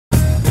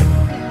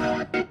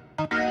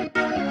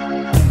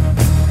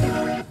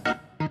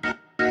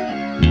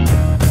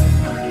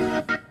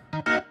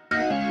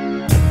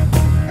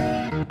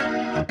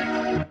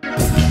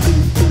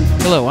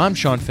Hello, I'm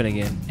Sean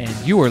Finnegan, and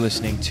you are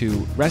listening to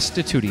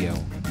Restitutio,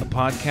 a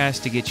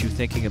podcast to get you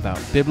thinking about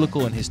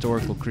biblical and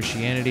historical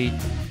Christianity,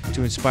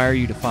 to inspire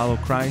you to follow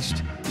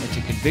Christ, and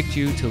to convict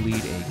you to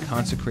lead a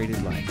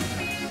consecrated life.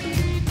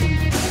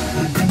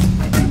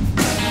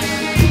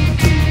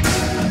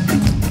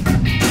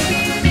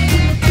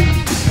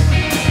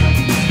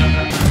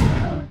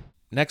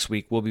 Next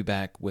week, we'll be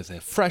back with a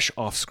fresh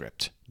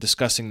off-script,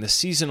 discussing the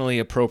seasonally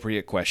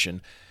appropriate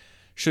question,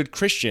 should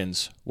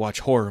Christians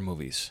watch horror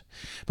movies?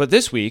 But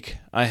this week,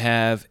 I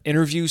have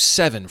interview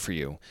 7 for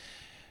you.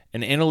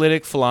 An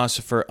analytic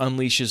philosopher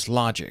unleashes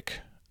logic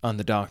on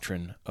the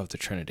doctrine of the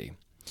Trinity.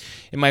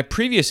 In my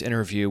previous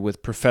interview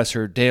with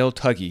Professor Dale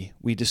Tuggy,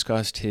 we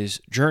discussed his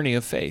journey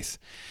of faith.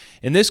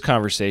 In this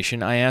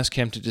conversation, I asked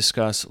him to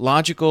discuss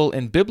logical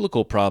and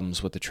biblical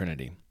problems with the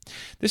Trinity.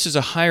 This is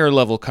a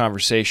higher-level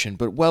conversation,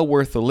 but well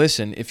worth a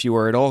listen if you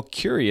are at all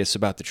curious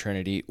about the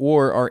Trinity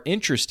or are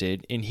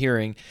interested in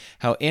hearing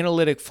how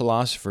analytic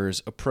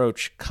philosophers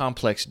approach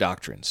complex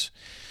doctrines.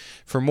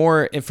 For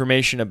more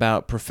information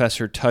about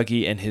Professor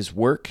Tuggy and his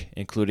work,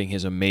 including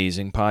his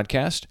amazing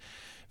podcast,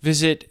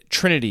 visit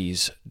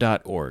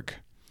trinities.org.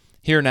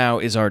 Here now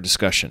is our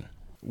discussion.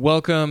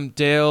 Welcome,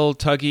 Dale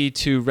Tuggy,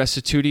 to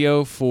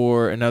Restitutio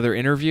for another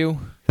interview.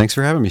 Thanks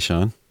for having me,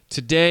 Sean.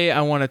 Today,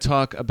 I want to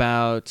talk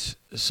about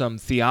some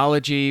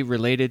theology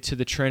related to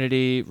the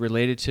Trinity,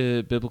 related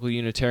to biblical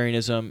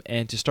Unitarianism.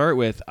 And to start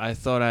with, I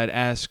thought I'd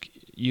ask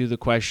you the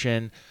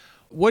question,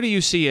 what do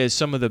you see as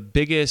some of the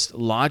biggest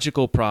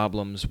logical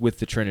problems with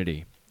the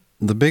Trinity?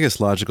 The biggest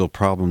logical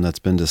problem that's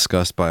been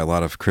discussed by a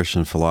lot of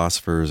Christian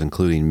philosophers,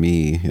 including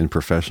me, in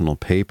professional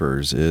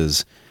papers,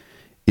 is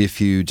if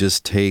you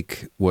just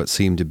take what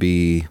seem to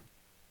be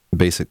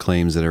basic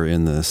claims that are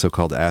in the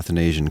so-called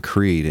Athanasian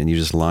Creed and you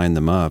just line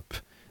them up,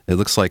 it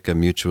looks like a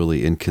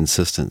mutually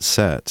inconsistent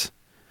set.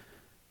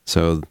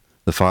 So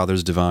the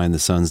Father's divine, the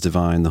Son's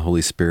divine, the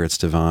Holy Spirit's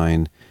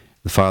divine.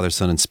 The Father,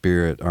 Son, and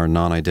Spirit are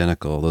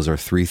non-identical. Those are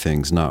three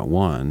things, not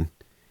one.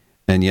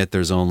 And yet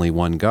there's only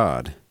one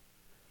God.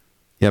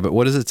 Yeah, but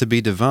what is it to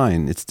be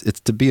divine? It's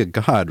to be a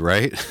God,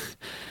 right?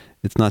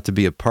 It's not to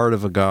be a part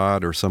of a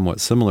God or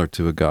somewhat similar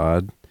to a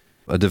God.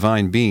 A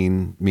divine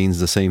being means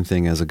the same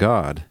thing as a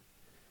God.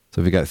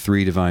 So if we got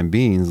three divine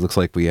beings, it looks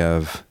like we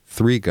have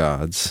three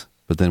gods.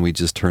 But then we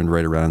just turned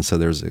right around and said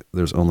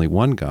there's only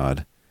one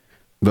God.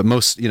 But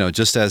most,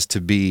 just as to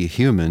be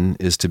human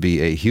is to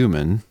be a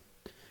human.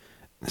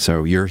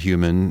 So you're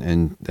human,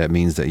 and that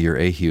means that you're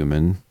a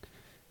human.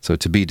 So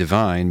to be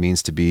divine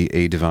means to be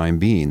a divine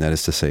being, that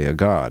is to say, a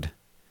God.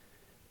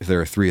 If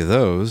there are three of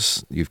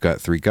those, you've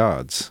got three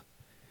gods.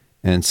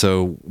 And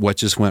so what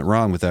just went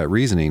wrong with that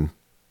reasoning?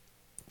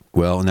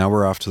 Well, now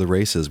we're off to the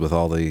races with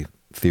all the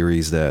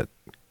theories that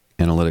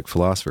analytic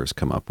philosophers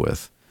come up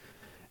with.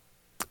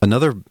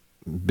 Another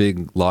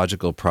big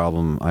logical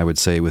problem, I would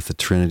say, with the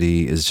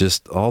Trinity is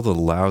just all the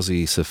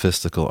lousy,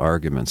 sophistical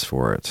arguments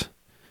for it.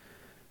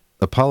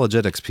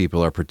 Apologetics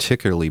people are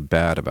particularly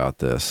bad about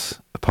this.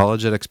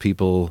 Apologetics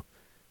people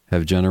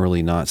have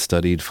generally not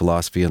studied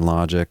philosophy and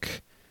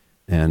logic,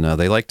 and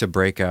they like to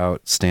break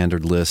out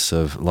standard lists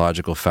of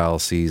logical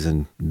fallacies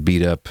and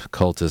beat up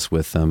cultists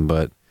with them,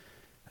 but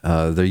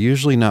they're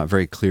usually not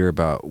very clear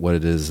about what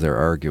it is they're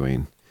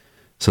arguing.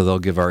 So they'll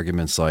give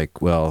arguments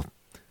like, well,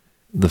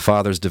 the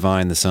Father's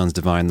divine, the Son's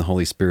divine, the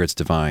Holy Spirit's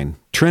divine.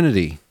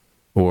 Trinity.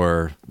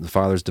 Or the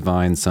Father's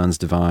divine, Son's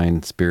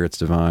divine, Spirit's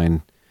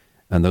divine.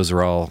 And those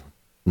are all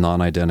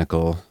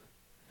non-identical.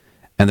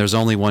 And there's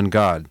only one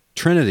God.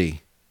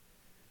 Trinity.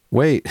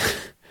 Wait.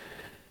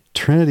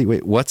 Trinity.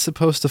 Wait, what's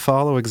supposed to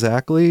follow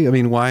exactly? I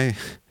mean, why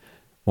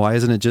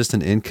isn't it just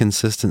an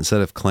inconsistent set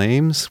of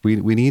claims? We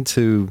need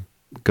to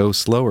go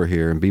slower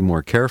here and be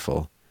more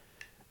careful.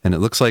 And it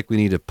looks like we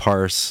need to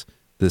parse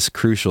this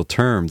crucial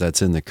term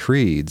that's in the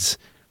creeds,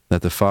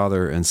 that the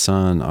Father and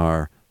Son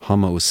are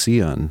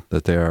homoousion,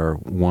 that they are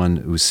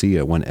one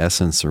ousia, one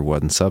essence or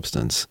one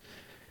substance.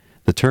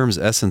 The terms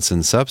essence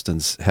and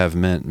substance have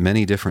meant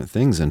many different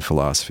things in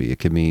philosophy. It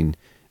could mean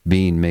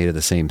being made of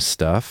the same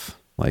stuff,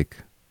 like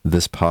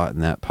this pot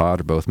and that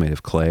pot are both made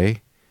of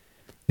clay.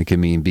 It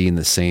can mean being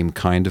the same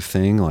kind of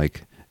thing,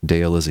 like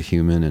Dale is a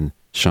human and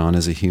Sean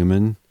is a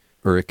human.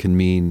 Or it can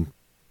mean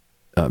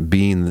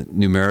being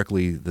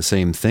numerically the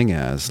same thing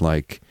as,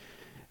 like,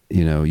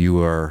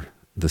 you are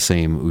the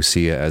same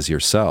ousia as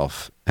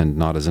yourself and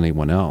not as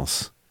anyone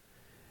else.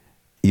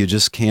 You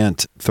just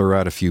can't throw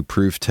out a few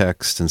proof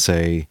texts and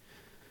say,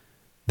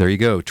 there you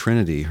go,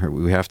 Trinity.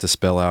 We have to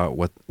spell out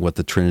what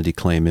the Trinity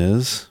claim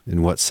is.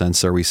 In what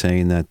sense are we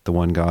saying that the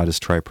one God is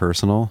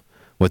tripersonal?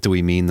 What do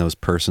we mean those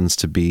persons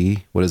to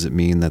be? What does it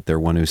mean that they're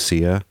one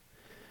ousia?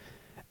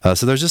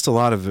 So there's just a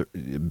lot of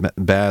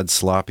bad,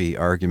 sloppy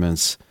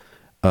arguments.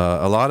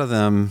 A lot of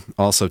them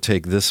also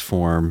take this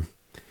form,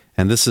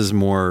 and this is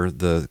more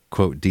the,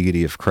 quote,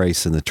 deity of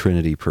Christ in the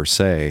Trinity per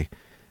se,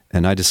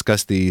 and I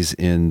discuss these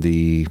in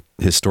the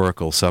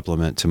historical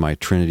supplement to my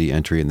Trinity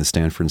entry in the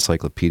Stanford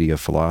Encyclopedia of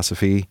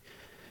Philosophy.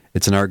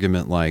 It's an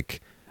argument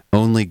like,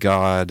 only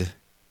God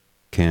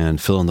can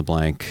fill in the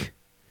blank,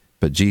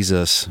 but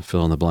Jesus,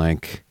 fill in the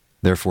blank,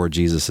 therefore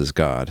Jesus is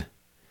God.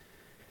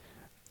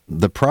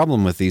 The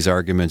problem with these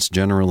arguments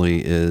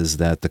generally is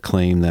that the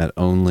claim that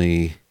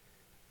only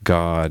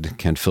God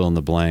can fill in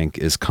the blank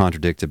is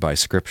contradicted by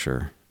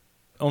Scripture.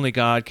 Only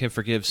God can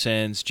forgive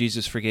sins.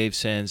 Jesus forgave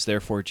sins,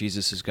 therefore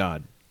Jesus is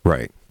God.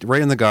 Right.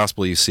 Right in the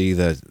gospel, you see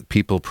that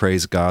people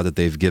praise God that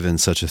they've given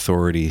such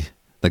authority,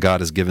 that God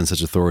has given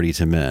such authority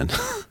to men.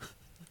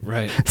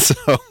 Right. So,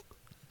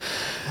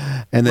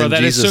 and then well,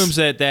 that Jesus assumes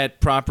that that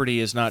property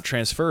is not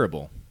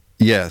transferable.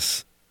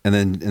 Yes. And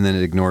then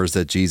it ignores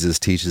that Jesus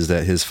teaches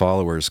that his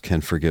followers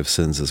can forgive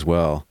sins as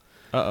well.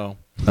 Uh-oh.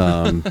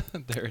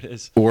 There it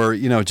is. Or,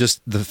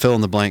 just the fill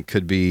in the blank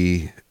could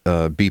be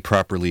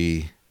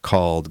properly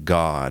called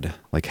God,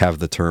 like have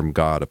the term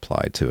God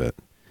applied to it.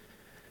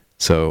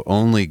 So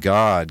only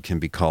God can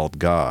be called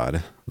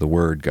God, the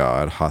word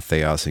God,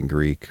 hatheos in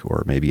Greek,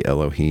 or maybe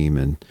Elohim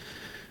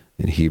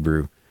in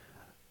Hebrew,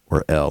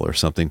 or El or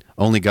something.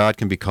 Only God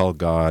can be called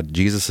God.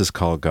 Jesus is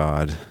called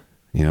God,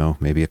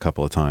 maybe a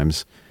couple of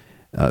times.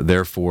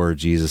 Therefore,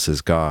 Jesus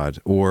is God.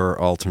 Or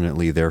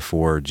alternately,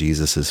 therefore,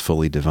 Jesus is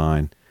fully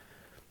divine.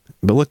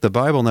 But look, the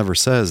Bible never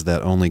says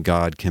that only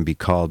God can be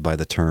called by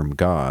the term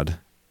God.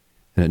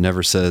 And it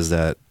never says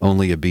that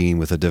only a being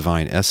with a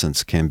divine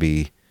essence can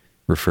be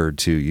referred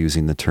to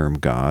using the term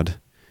God.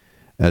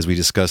 As we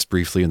discussed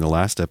briefly in the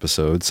last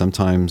episode,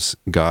 sometimes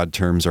God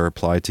terms are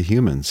applied to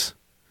humans.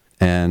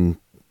 And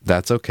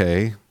that's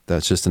okay.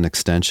 That's just an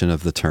extension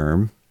of the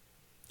term.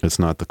 It's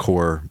not the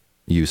core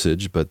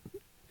usage, but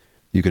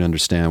you can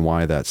understand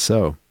why that's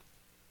so.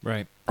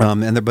 Right.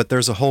 But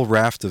there's a whole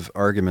raft of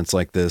arguments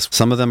like this.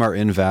 Some of them are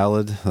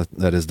invalid.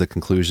 That is, the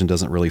conclusion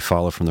doesn't really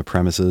follow from the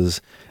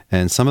premises.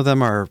 And some of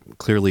them are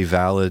clearly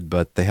valid,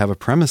 but they have a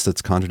premise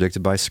that's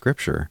contradicted by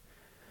Scripture.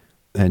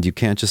 And you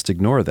can't just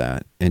ignore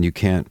that. And you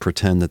can't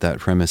pretend that that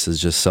premise is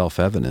just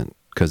self-evident,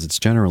 because it's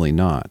generally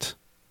not.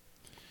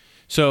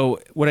 So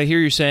what I hear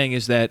you saying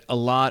is that a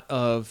lot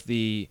of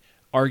the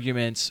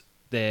arguments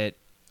that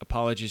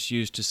apologists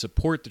use to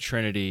support the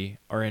Trinity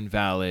are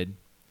invalid,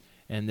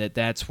 and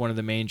that's one of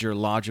the major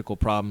logical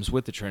problems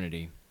with the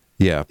Trinity.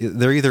 Yeah,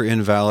 they're either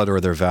invalid or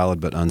they're valid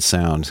but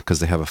unsound because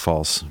they have a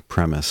false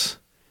premise.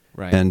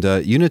 Right. And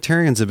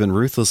Unitarians have been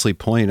ruthlessly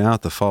pointing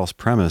out the false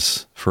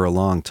premise for a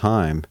long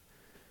time.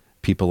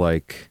 People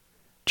like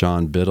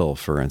John Biddle,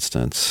 for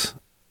instance,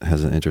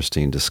 has an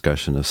interesting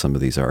discussion of some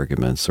of these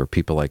arguments, or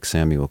people like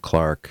Samuel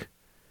Clarke.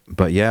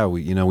 But yeah,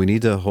 we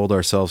need to hold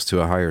ourselves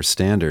to a higher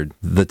standard.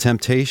 The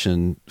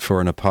temptation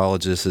for an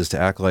apologist is to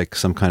act like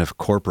some kind of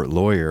corporate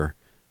lawyer.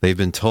 They've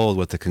been told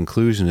what the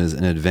conclusion is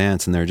in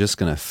advance, and they're just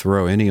going to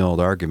throw any old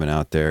argument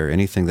out there,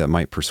 anything that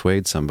might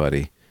persuade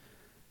somebody.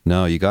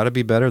 No, you got to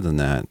be better than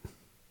that.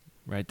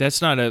 Right.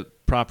 That's not a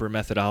proper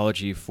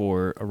methodology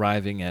for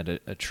arriving at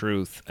a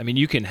truth. I mean,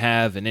 you can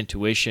have an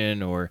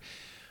intuition or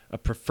a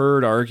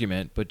preferred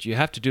argument, but you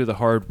have to do the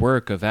hard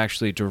work of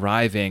actually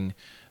deriving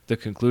the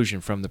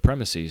conclusion from the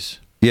premises.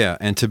 Yeah,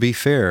 and to be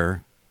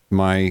fair,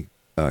 my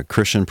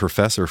Christian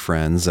professor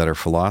friends that are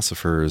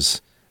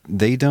philosophers,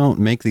 they don't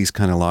make these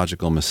kind of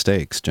logical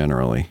mistakes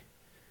generally.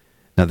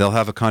 Now, they'll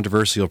have a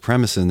controversial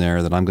premise in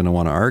there that I'm going to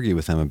want to argue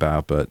with them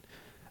about, but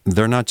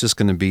they're not just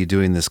going to be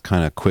doing this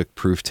kind of quick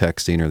proof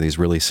texting or these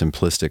really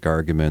simplistic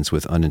arguments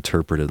with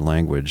uninterpreted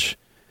language.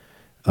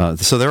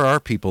 So there are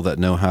people that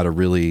know how to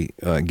really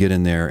get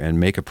in there and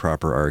make a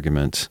proper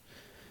argument.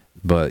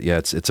 But yeah,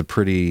 it's a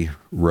pretty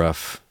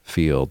rough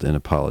field in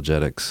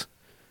apologetics.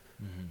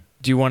 Mm-hmm.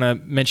 Do you want to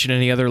mention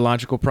any other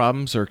logical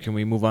problems, or can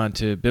we move on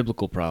to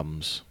biblical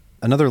problems?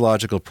 Another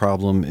logical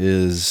problem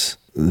is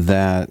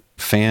that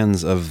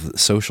fans of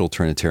social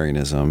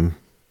Trinitarianism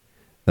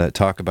that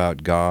talk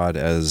about God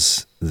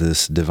as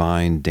this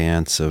divine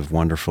dance of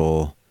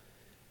wonderful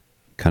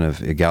kind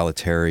of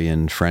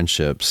egalitarian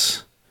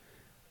friendships,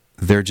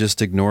 they're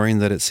just ignoring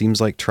that it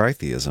seems like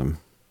tritheism.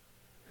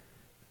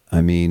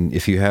 I mean,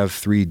 if you have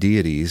three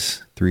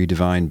deities, three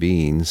divine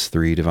beings,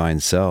 three divine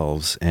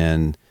selves,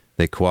 and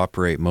they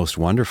cooperate most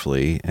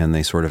wonderfully, and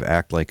they sort of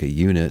act like a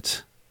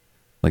unit,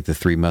 like the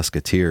Three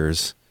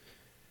Musketeers,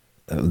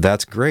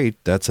 that's great.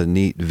 That's a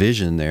neat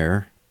vision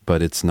there,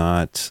 but it's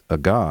not a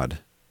God.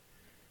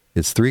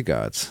 It's three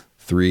gods,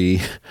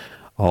 three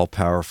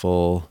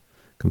all-powerful,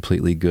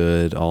 completely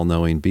good,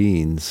 all-knowing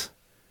beings.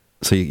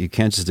 So you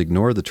can't just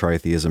ignore the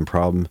tritheism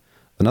problem.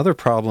 Another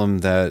problem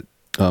that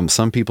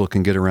some people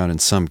can get around and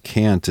some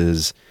can't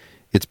is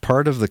it's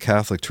part of the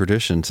Catholic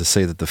tradition to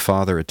say that the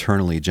Father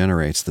eternally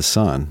generates the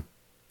Son.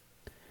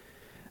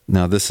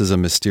 Now, this is a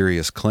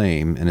mysterious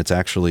claim, and it's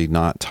actually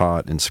not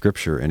taught in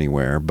Scripture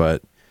anywhere,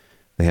 but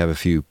they have a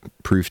few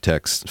proof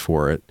texts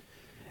for it.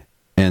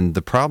 And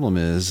the problem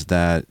is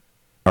that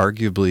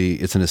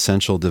arguably it's an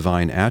essential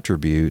divine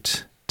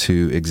attribute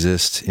to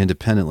exist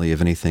independently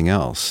of anything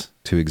else,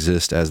 to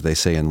exist, as they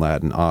say in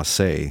Latin, a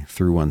se,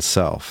 through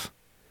oneself.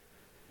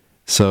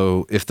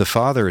 So if the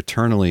Father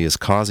eternally is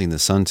causing the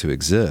Son to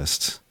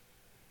exist,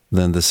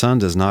 then the Son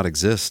does not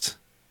exist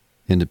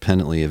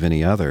independently of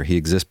any other. He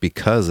exists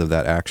because of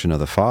that action of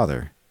the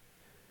Father.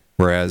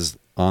 Whereas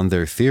on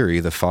their theory,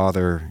 the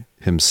Father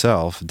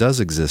himself does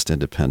exist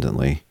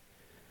independently.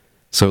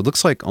 So it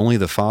looks like only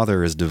the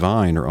Father is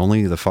divine, or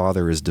only the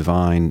Father is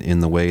divine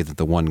in the way that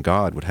the one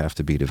God would have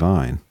to be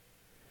divine.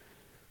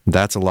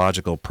 That's a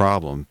logical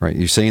problem, right?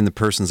 You're saying the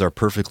persons are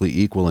perfectly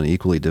equal and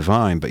equally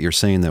divine, but you're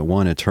saying that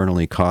one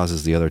eternally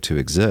causes the other to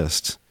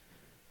exist.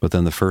 But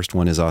then the first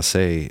one is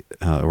ase,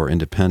 or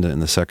independent,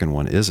 and the second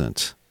one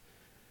isn't.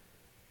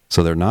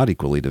 So they're not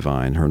equally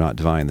divine, or not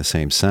divine in the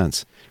same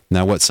sense.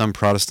 Now, what some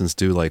Protestants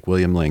do, like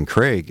William Lane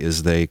Craig,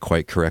 is they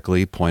quite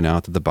correctly point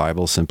out that the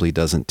Bible simply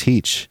doesn't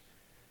teach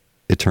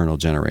eternal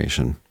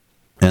generation.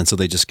 And so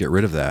they just get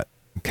rid of that.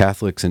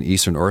 Catholics and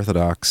Eastern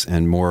Orthodox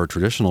and more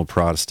traditional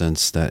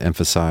Protestants that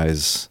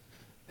emphasize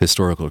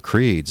historical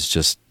creeds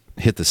just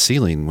hit the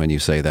ceiling when you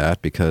say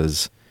that,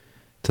 because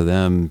to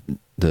them,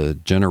 the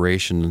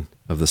generation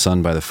of the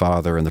Son by the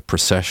Father and the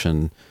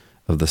procession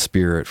of the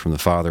Spirit from the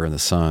Father and the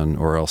Son,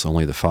 or else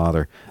only the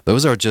Father,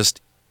 those are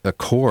just a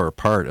core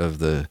part of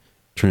the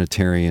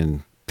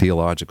Trinitarian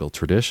theological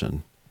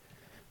tradition.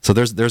 So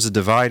there's a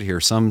divide here.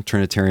 Some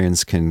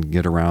Trinitarians can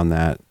get around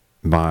that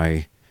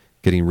by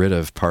getting rid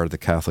of part of the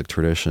Catholic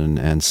tradition,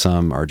 and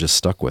some are just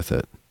stuck with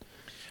it.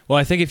 Well,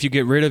 I think if you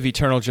get rid of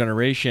eternal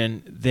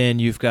generation, then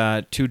you've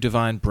got two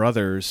divine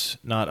brothers,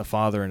 not a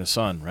father and a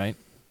son, right?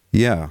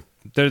 Yeah.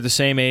 They're the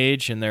same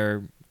age, and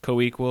they're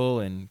co-equal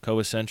and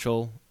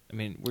co-essential. I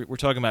mean, we're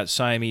talking about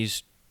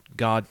Siamese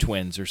God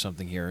twins or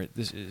something here.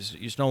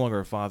 It's no longer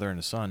a father and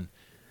a son.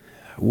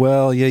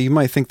 Well, yeah, you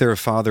might think they're a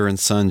father and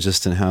son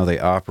just in how they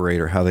operate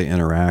or how they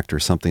interact or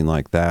something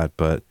like that,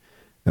 but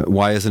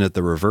why isn't it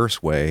the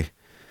reverse way?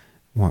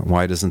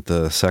 Why doesn't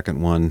the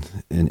second one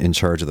in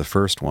charge of the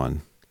first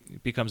one?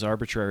 It becomes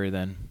arbitrary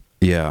then.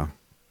 Yeah.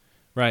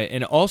 Right.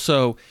 And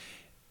also,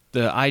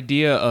 the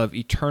idea of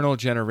eternal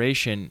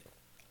generation,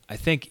 I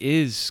think,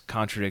 is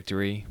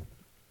contradictory.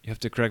 You have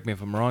to correct me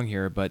if I'm wrong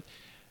here, but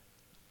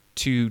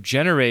to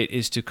generate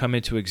is to come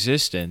into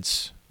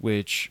existence,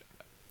 which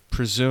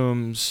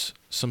presumes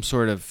some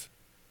sort of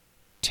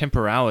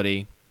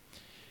temporality.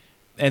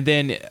 And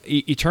then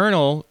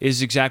eternal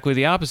is exactly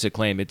the opposite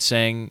claim. It's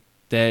saying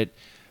that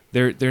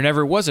there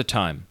never was a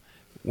time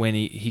when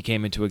he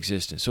came into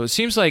existence. So it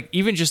seems like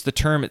even just the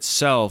term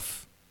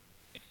itself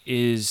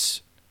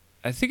is,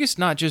 I think it's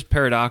not just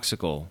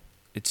paradoxical.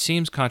 It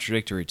seems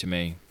contradictory to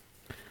me.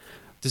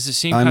 Does it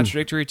seem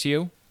contradictory to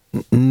you?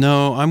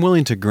 No, I'm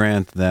willing to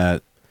grant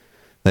that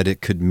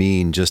it could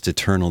mean just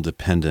eternal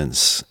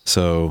dependence.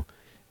 So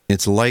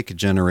it's like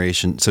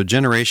generation. So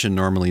generation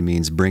normally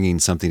means bringing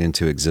something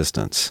into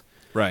existence.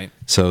 Right.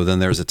 So then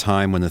there's a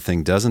time when the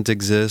thing doesn't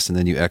exist, and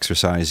then you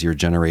exercise your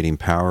generating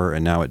power,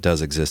 and now it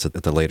does exist at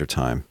the later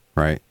time,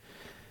 right?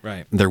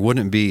 Right. There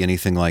wouldn't be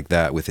anything like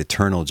that with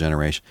eternal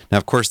generation. Now,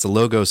 of course, the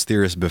Logos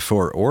theorists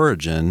before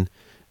Origen,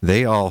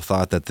 they all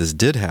thought that this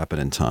did happen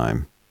in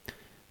time.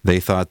 They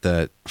thought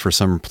that for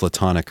some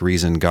Platonic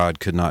reason, God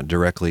could not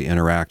directly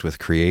interact with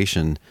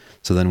creation.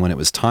 So then when it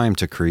was time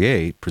to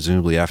create,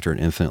 presumably after an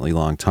infinitely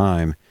long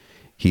time,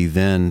 he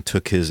then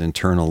took his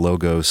internal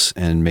Logos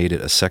and made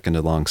it a second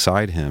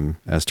alongside him,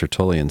 as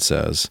Tertullian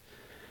says.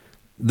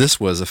 This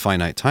was a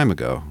finite time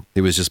ago.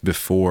 It was just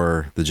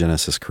before the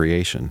Genesis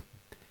creation.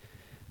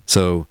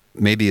 So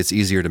maybe it's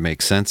easier to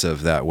make sense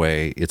of that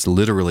way. It's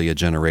literally a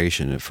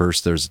generation. At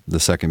first, there's the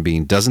second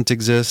being doesn't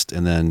exist,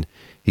 and then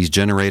he's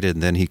generated,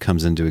 and then he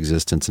comes into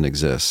existence and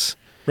exists.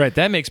 Right,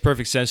 that makes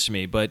perfect sense to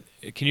me. But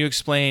can you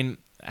explain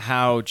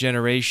how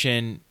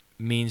generation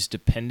means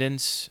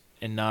dependence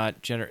and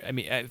not I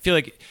mean, I feel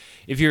like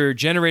if you're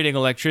generating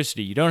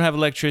electricity, you don't have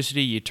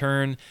electricity, you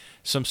turn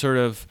some sort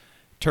of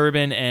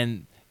turbine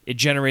and it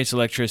generates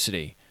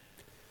electricity.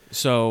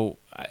 So,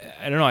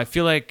 I don't know, I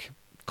feel like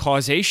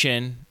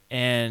causation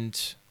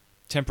and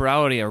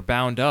temporality are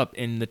bound up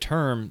in the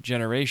term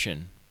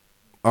generation.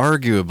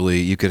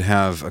 Arguably, you could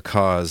have a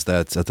cause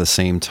that's at the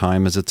same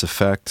time as its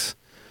effect,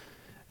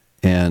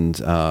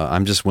 and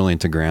I'm just willing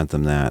to grant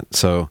them that.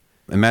 So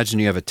imagine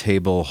you have a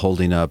table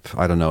holding up,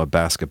 I don't know, a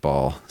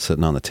basketball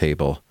sitting on the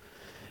table.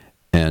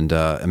 And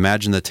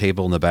imagine the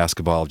table and the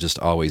basketball have just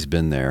always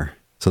been there.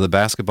 So the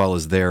basketball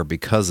is there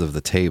because of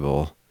the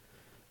table,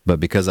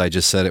 but because I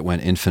just said it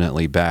went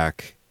infinitely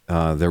back,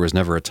 there was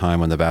never a time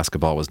when the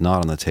basketball was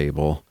not on the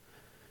table,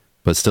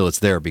 but still it's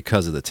there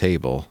because of the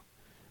table.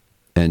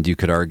 And you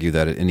could argue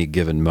that at any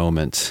given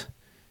moment,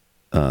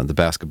 the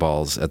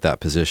basketball's at that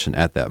position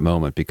at that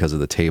moment because of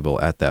the table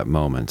at that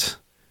moment.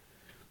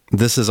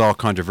 This is all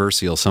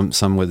controversial.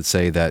 Some would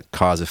say that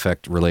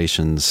cause-effect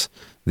relations,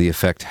 the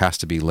effect has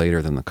to be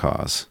later than the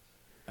cause.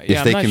 Yeah,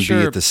 if they can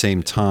be at the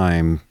same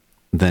time,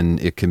 then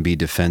it can be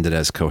defended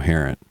as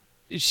coherent.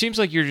 It seems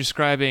like you're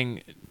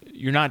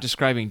not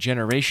describing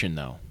generation,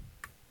 though.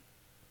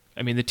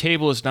 I mean, the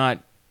table is not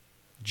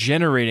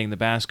generating the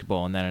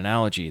basketball in that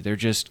analogy. They're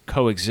just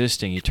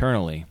coexisting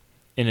eternally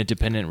in a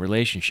dependent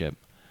relationship.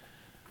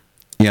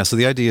 Yeah, so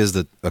the idea is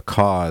that a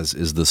cause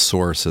is the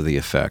source of the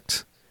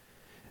effect.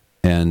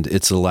 And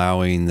it's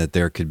allowing that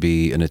there could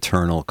be an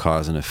eternal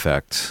cause and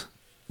effect,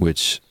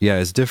 which, yeah,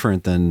 is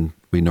different than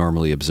we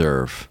normally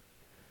observe.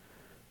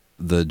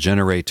 The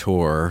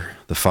generator,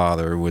 the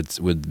Father,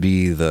 would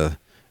be the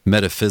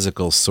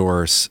metaphysical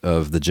source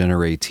of the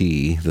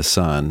generatee, the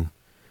Son.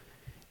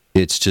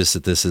 It's just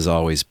that this has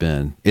always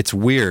been. It's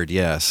weird,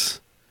 yes.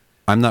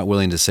 I'm not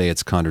willing to say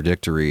it's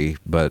contradictory,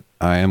 but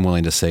I am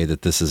willing to say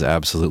that this is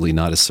absolutely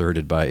not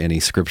asserted by any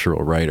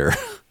scriptural writer.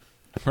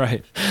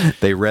 Right.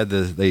 They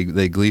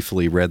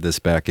gleefully read this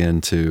back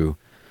into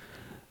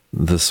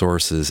the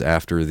sources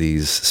after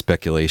these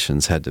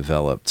speculations had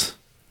developed.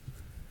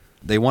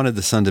 They wanted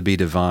the Son to be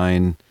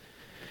divine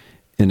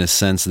in a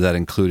sense that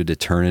included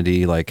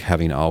eternity, like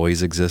having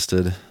always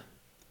existed.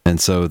 And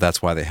so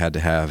that's why they had to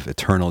have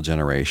eternal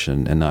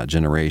generation and not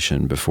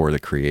generation before the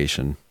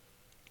creation.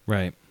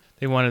 Right.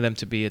 They wanted them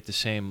to be at the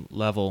same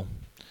level.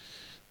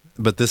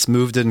 But this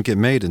move didn't get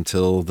made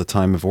until the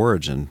time of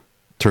Origen.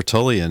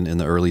 Tertullian in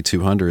the early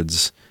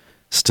 200s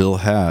still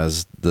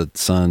has the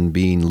Son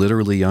being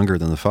literally younger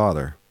than the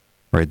Father.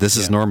 Right? This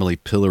is normally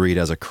pilloried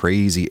as a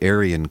crazy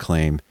Arian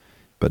claim.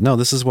 But no,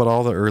 this is what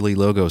all the early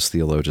Logos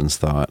theologians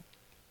thought.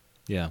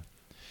 Yeah.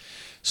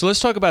 So let's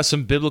talk about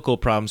some biblical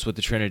problems with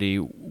the Trinity.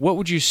 What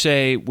would you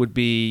say would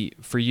be,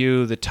 for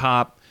you, the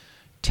top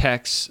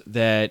texts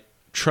that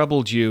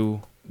troubled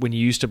you when you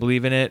used to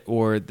believe in it,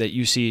 or that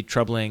you see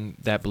troubling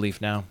that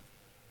belief now?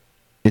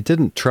 It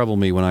didn't trouble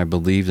me when I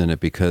believed in it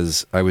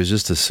because I was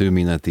just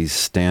assuming that these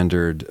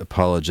standard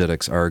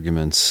apologetics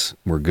arguments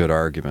were good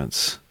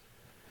arguments.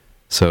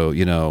 So,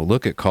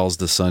 look, it calls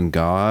the Son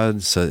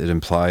God, so it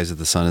implies that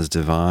the Son is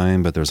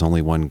divine, but there's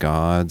only one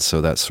God,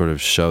 so that sort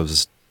of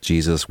shoves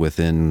Jesus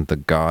within the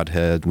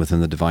Godhead,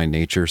 within the divine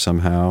nature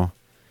somehow.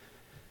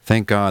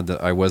 Thank God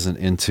that I wasn't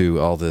into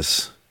all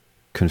this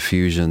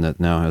confusion that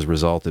now has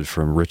resulted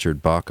from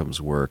Richard Bauckham's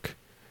work,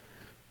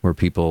 where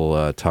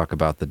people talk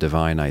about the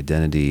divine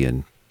identity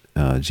and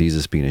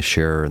Jesus being a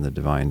sharer in the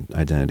divine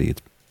identity.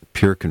 It's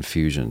pure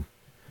confusion.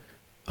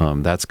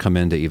 That's come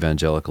into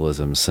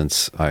evangelicalism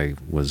since I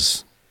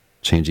was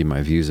changing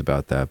my views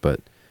about that.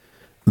 But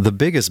the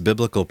biggest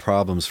biblical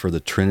problems for the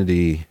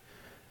Trinity,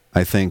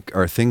 I think,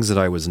 are things that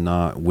I was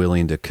not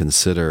willing to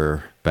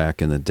consider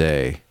back in the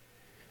day.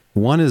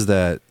 One is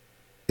that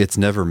it's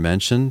never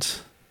mentioned.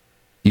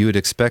 You would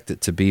expect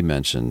it to be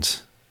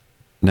mentioned.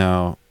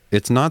 Now,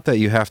 it's not that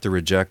you have to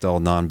reject all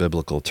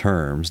non-biblical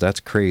terms. That's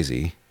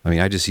crazy. I mean,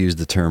 I just used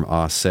the term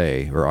asse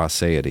or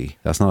aseity.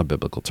 That's not a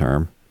biblical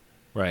term.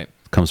 Right.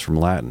 It comes from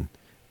Latin.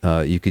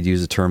 You could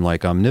use a term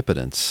like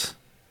omnipotence.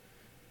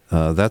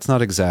 That's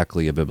not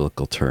exactly a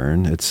biblical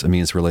term. It's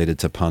related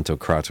to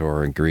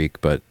pantokrator in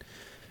Greek, but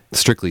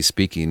strictly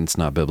speaking, it's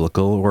not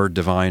biblical. Or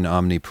divine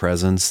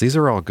omnipresence. These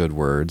are all good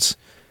words.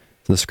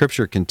 The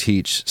Scripture can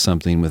teach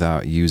something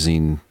without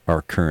using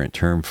our current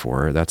term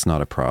for it. That's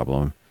not a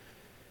problem.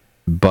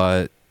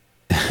 But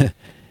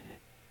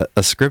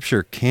a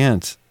Scripture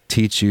can't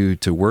teach you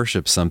to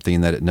worship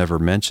something that it never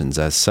mentions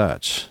as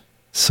such.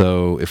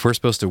 So if we're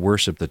supposed to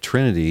worship the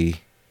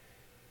Trinity,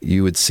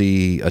 you would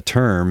see a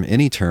term,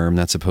 any term,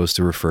 that's supposed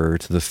to refer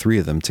to the three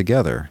of them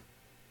together.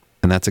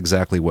 And that's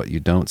exactly what you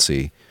don't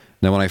see.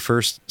 Now, when I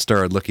first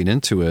started looking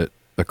into it,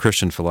 a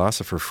Christian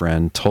philosopher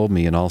friend told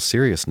me in all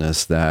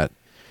seriousness that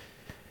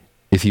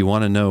if you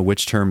want to know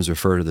which terms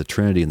refer to the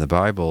Trinity in the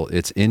Bible,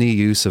 it's any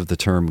use of the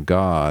term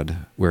God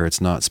where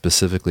it's not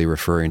specifically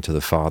referring to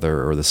the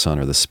Father or the Son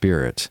or the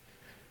Spirit.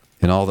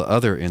 In all the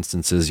other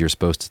instances, you're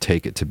supposed to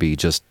take it to be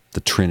just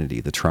the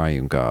Trinity, the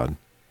triune God.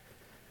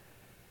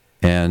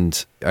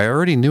 And I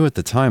already knew at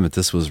the time that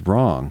this was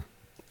wrong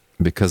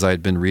because I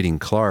had been reading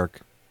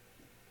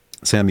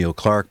Samuel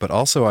Clarke, but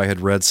also I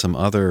had read some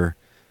other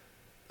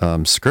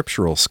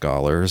scriptural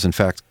scholars. In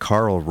fact,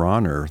 Karl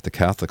Rahner, the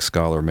Catholic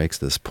scholar, makes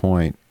this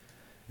point,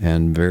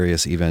 and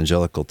various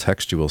evangelical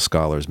textual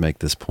scholars make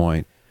this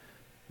point.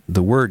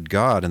 The word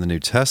God in the New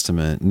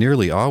Testament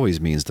nearly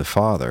always means the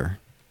Father.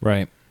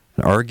 Right.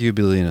 And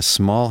arguably in a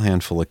small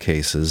handful of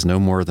cases, no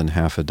more than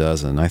half a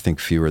dozen, I think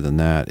fewer than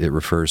that, it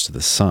refers to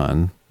the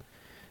Son.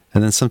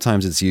 And then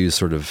sometimes it's used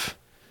sort of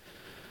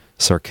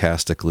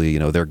sarcastically,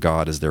 their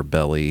God is their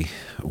belly,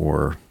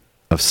 or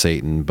of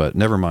Satan, but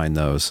never mind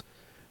those.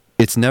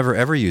 It's never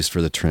ever used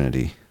for the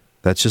Trinity.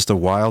 That's just a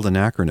wild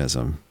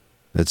anachronism.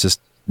 It's just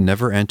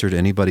never entered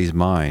anybody's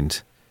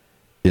mind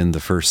in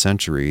the first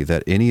century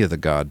that any of the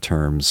God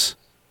terms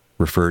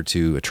referred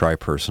to a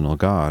tripersonal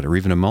God or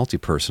even a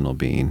multipersonal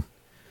being.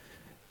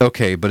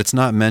 Okay, but it's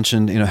not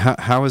mentioned.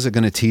 How is it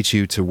going to teach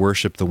you to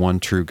worship the one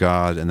true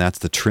God, and that's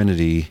the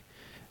Trinity,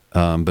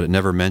 but it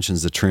never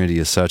mentions the Trinity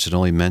as such. It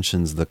only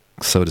mentions the,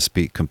 so to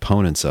speak,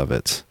 components of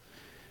it.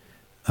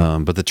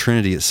 But the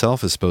Trinity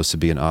itself is supposed to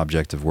be an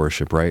object of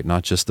worship, right?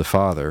 Not just the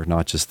Father,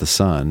 not just the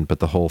Son, but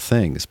the whole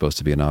thing is supposed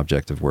to be an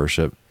object of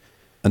worship.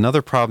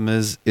 Another problem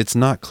is it's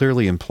not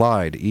clearly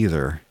implied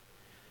either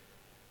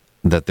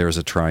that there's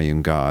a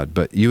triune God,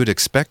 but you would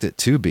expect it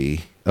to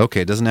be.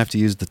 Okay, it doesn't have to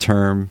use the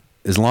term.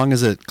 As long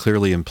as it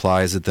clearly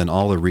implies it, then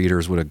all the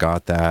readers would have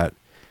got that,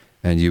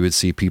 and you would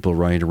see people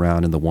running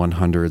around in the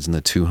 100s and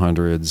the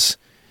 200s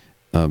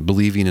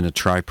believing in a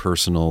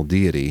tripersonal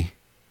deity.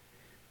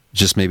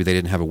 Just maybe they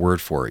didn't have a word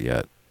for it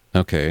yet.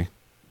 Okay.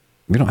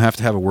 We don't have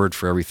to have a word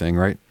for everything,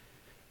 right?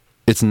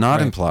 It's not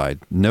Right. implied.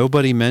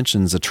 Nobody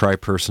mentions a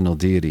tripersonal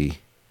deity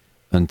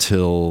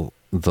until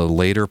the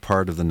later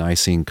part of the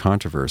Nicene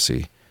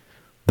controversy.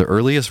 The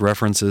earliest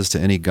references to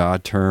any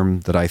God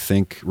term that I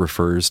think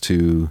refers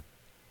to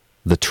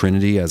the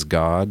Trinity as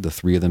God, the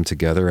three of them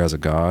together as a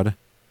God,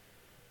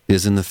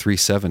 is in the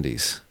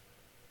 370s.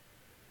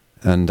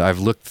 And I've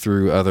looked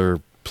through other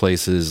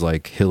places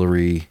like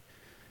Hilary,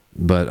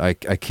 but I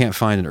can't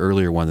find an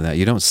earlier one than that.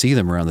 You don't see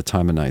them around the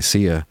time of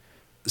Nicaea.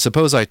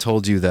 Suppose I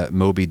told you that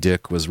Moby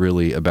Dick was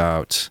really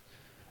about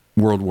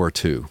World War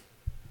II.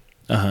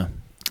 Uh-huh.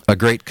 A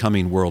great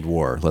coming world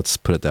war, let's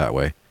put it that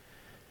way.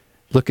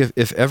 Look,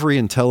 if every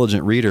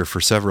intelligent reader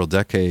for several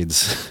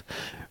decades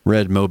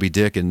read Moby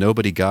Dick and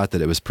nobody got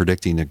that it was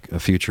predicting a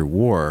future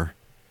war,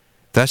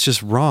 that's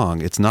just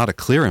wrong. It's not a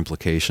clear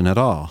implication at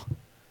all.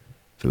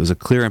 If it was a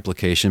clear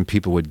implication,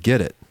 people would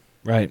get it.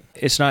 Right.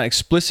 It's not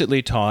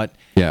explicitly taught,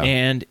 Yeah.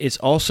 and it's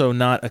also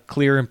not a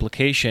clear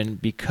implication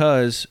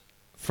because,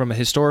 from a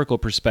historical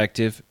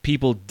perspective,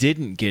 people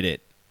didn't get it.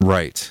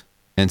 Right.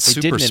 And They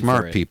super didn't infer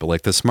smart it. people,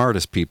 like the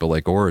smartest people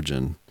like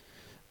Origen.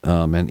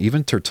 And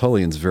even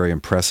Tertullian's very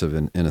impressive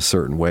in a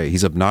certain way.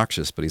 He's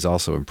obnoxious, but he's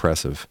also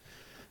impressive.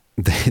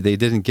 They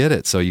didn't get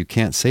it, so you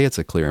can't say it's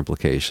a clear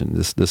implication.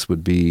 This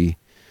would be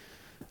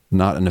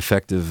not an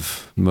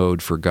effective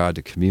mode for God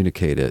to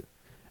communicate it.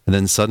 And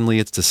then suddenly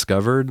it's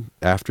discovered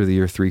after the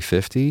year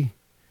 350.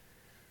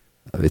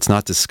 It's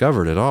not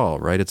discovered at all,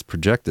 right? It's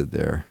projected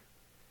there.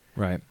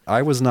 Right.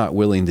 I was not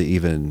willing to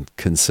even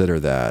consider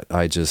that.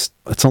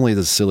 It's only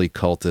the silly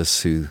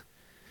cultists who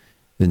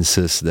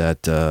insist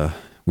that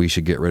we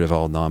should get rid of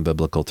all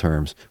non-biblical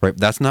terms. Right?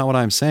 That's not what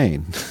I'm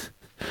saying.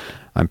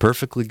 I'm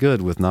perfectly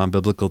good with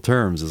non-biblical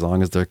terms as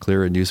long as they're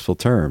clear and useful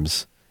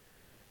terms.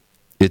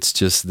 It's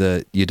just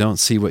that you don't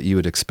see what you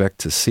would expect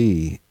to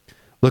see.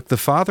 Look, the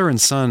Father and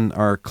Son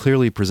are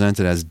clearly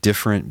presented as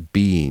different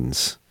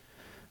beings.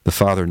 The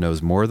Father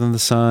knows more than the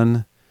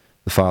Son.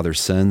 The Father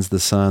sends the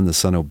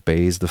Son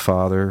obeys the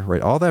Father,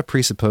 right? All that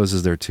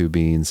presupposes they're two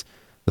beings.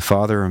 The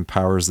Father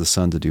empowers the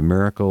Son to do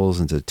miracles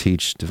and to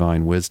teach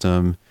divine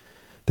wisdom.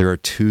 There are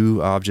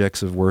two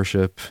objects of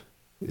worship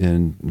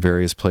in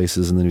various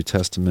places in the New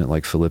Testament,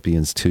 like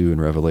Philippians 2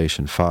 and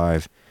Revelation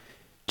 5.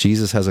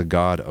 Jesus has a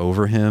God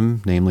over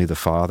him, namely the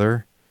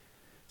Father.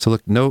 So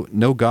look,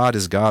 no God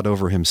is God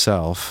over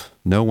himself.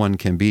 No one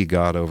can be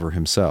God over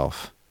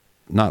himself.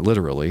 Not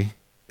literally.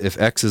 If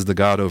X is the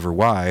God over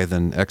Y,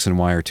 then X and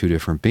Y are two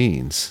different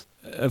beings.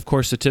 Of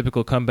course, the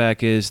typical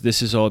comeback is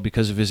this is all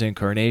because of his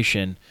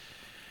incarnation.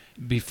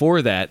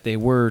 Before that, they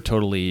were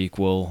totally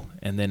equal,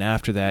 and then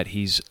after that,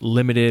 he's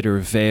limited or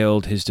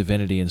veiled his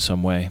divinity in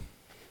some way.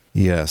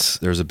 Yes,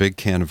 there's a big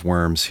can of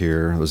worms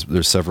here.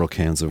 There's several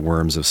cans of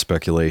worms of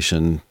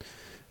speculation.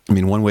 I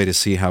mean, one way to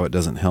see how it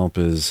doesn't help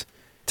is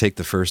take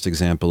the first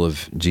example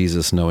of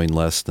Jesus knowing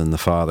less than the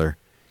Father.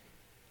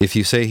 If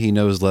you say he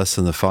knows less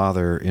than the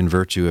Father in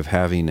virtue of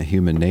having a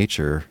human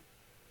nature,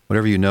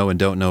 whatever you know and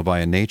don't know by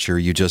a nature,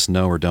 you just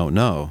know or don't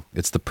know.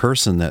 It's the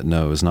person that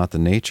knows, not the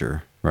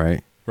nature,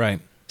 right?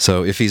 Right.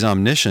 So if he's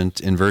omniscient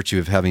in virtue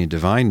of having a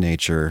divine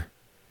nature,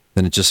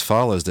 then it just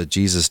follows that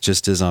Jesus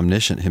just is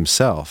omniscient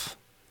himself.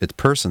 It's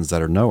persons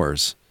that are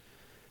knowers,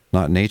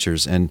 not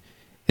natures. And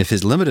if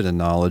he's limited in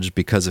knowledge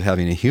because of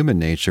having a human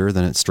nature,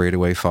 then it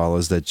straightaway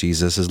follows that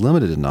Jesus is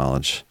limited in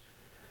knowledge.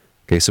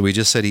 Okay, so we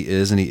just said he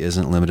is and he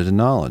isn't limited in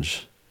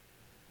knowledge.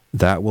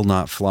 That will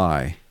not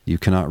fly. You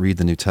cannot read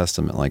the New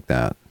Testament like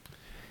that.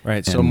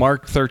 Right. So And-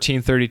 Mark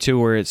 13:32,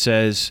 where it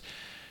says,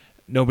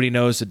 nobody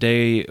knows the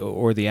day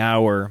or the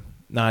hour,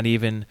 not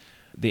even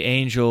the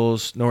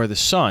angels nor the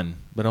Son,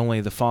 but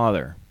only the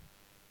Father.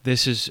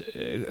 This is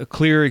a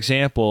clear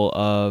example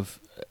of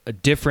a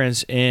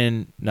difference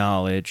in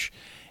knowledge,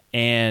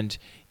 and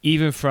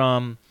even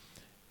from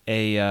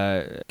a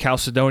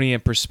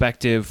Chalcedonian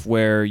perspective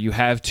where you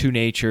have two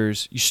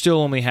natures, you still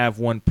only have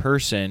one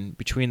person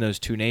between those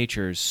two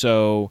natures.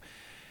 So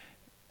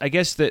I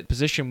guess the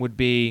position would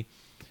be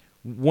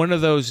one of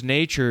those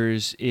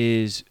natures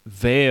is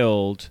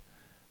veiled,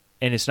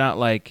 and it's not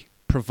like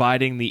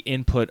providing the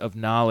input of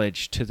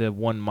knowledge to the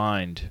one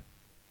mind.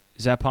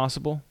 Is that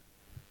possible?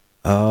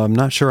 I'm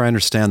not sure I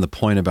understand the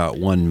point about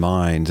one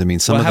mind. I mean,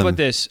 some Well, of how them...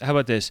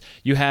 about this?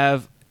 You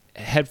have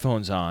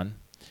headphones on.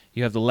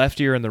 You have the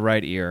left ear and the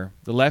right ear.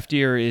 The left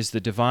ear is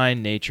the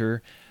divine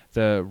nature.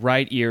 The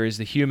right ear is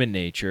the human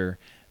nature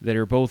that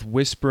are both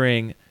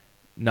whispering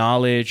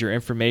knowledge or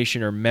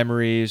information or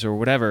memories or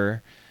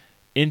whatever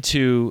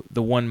into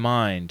the one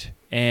mind.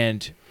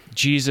 And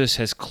Jesus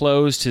has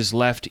closed his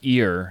left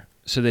ear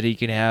so that he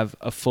can have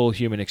a full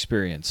human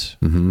experience.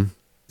 Mhm.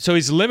 So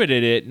he's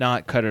limited it,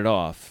 not cut it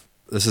off.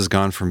 This has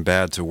gone from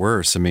bad to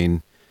worse. I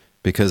mean,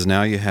 because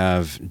now you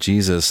have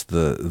Jesus,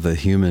 the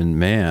human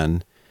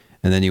man,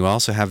 and then you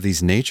also have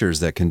these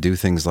natures that can do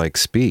things like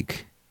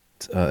speak.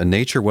 A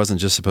nature wasn't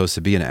just supposed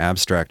to be an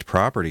abstract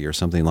property or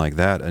something like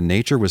that. A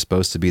nature was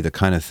supposed to be the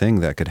kind of thing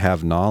that could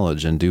have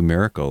knowledge and do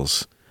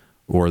miracles,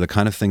 or the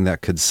kind of thing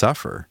that could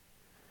suffer.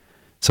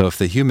 So if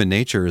the human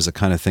nature is the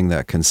kind of thing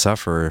that can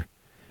suffer,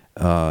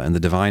 and the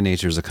divine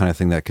nature is the kind of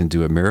thing that can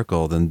do a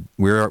miracle, then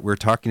we're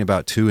talking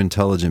about two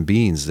intelligent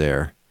beings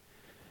there.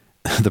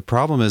 The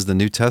problem is the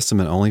New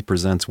Testament only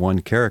presents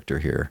one character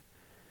here.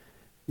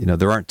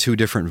 There aren't two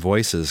different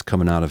voices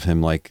coming out of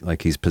him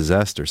like he's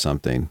possessed or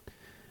something.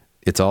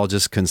 It's all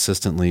just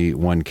consistently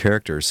one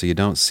character. So you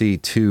don't see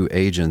two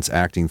agents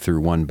acting through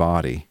one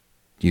body.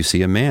 You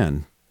see a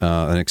man,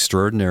 an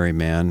extraordinary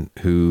man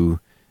who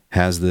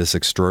has this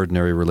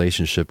extraordinary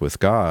relationship with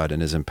God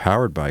and is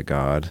empowered by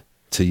God.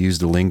 To use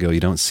the lingo, you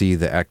don't see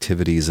the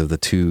activities of the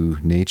two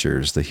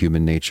natures, the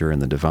human nature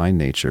and the divine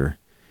nature.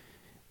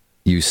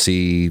 You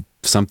see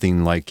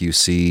something like you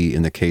see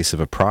in the case of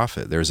a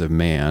prophet. There's a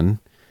man,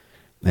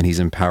 and he's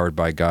empowered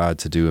by God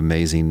to do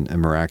amazing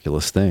and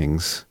miraculous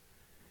things.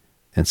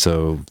 And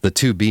so the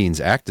two beings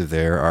active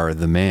there are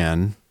the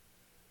man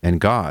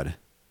and God,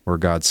 or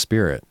God's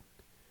Spirit.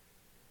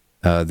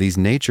 These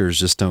natures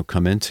just don't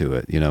come into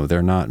it.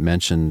 They're not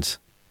mentioned.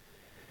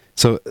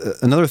 So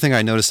another thing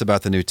I noticed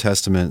about the New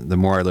Testament, the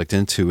more I looked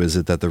into,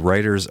 is that the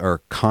writers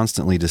are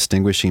constantly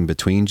distinguishing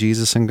between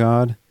Jesus and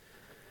God.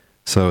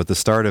 So at the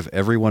start of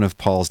every one of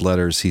Paul's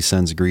letters, he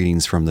sends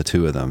greetings from the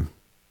two of them.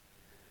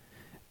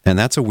 And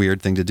that's a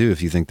weird thing to do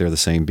if you think they're the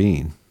same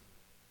being.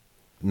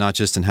 Not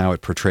just in how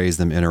it portrays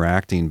them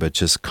interacting, but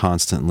just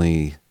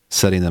constantly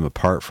setting them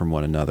apart from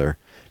one another.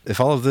 If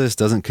all of this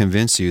doesn't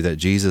convince you that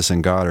Jesus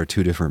and God are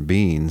two different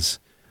beings,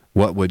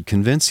 what would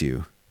convince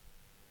you?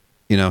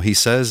 He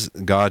says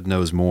God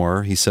knows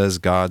more. He says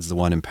God's the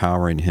one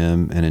empowering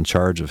him and in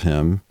charge of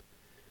him.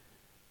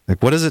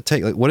 What does it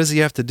take? What does he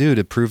have to do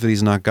to prove that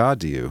he's not God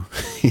to you?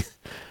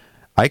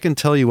 I can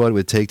tell you what it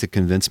would take to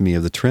convince me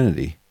of the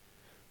Trinity.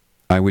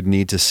 I would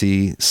need to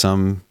see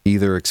some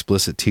either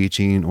explicit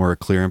teaching or a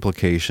clear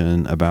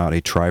implication about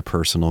a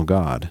tripersonal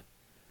God.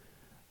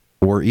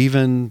 Or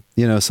even,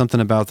 something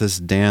about this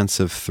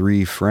dance of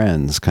three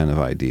friends kind of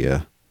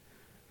idea.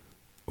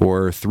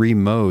 Or three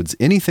modes,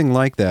 anything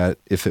like that.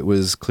 If it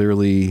was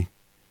clearly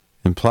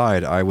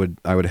implied, I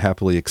would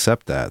happily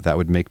accept that. That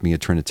would make me a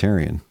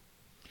Trinitarian.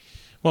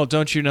 Well,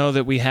 don't you know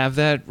that we have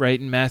that right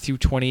in Matthew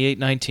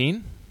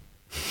 28:19?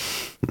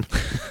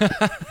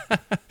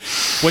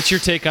 What's your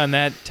take on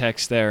that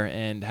text there,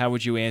 and how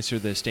would you answer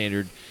the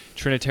standard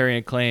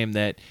Trinitarian claim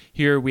that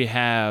here we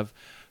have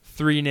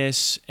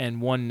threeness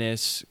and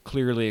oneness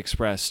clearly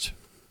expressed?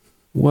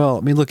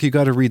 Well, look, you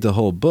got to read the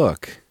whole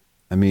book.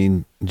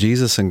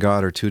 Jesus and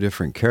God are two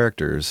different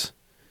characters.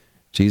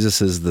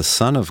 Jesus is the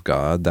Son of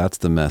God. That's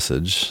the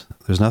message.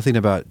 There's nothing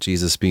about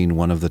Jesus being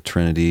one of the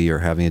Trinity or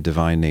having a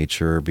divine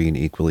nature or being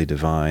equally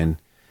divine.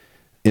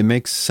 It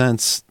makes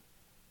sense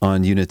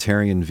on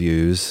Unitarian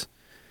views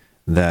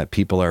that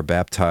people are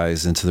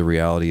baptized into the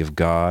reality of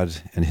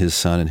God and His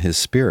Son and His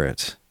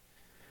Spirit.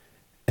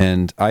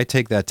 And I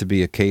take that to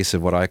be a case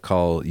of what I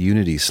call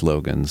unity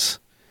slogans,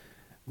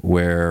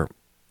 where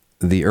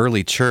the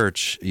early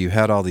church, you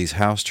had all these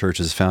house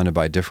churches founded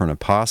by different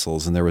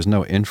apostles, and there was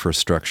no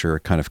infrastructure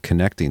kind of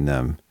connecting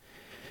them.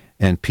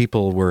 And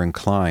people were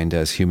inclined,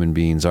 as human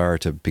beings are,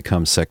 to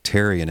become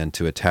sectarian and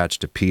to attach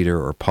to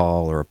Peter or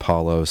Paul or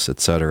Apollos,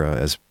 etc.,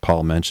 as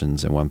Paul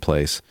mentions in one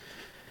place.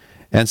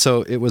 And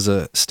so it was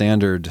a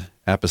standard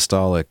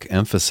apostolic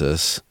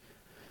emphasis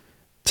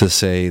to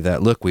say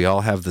that, look, we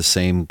all have the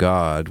same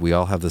God, we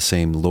all have the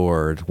same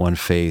Lord, one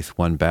faith,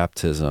 one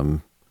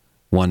baptism,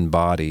 one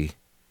body.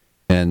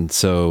 And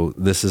so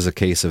this is a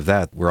case of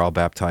that. We're all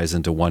baptized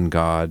into one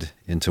God,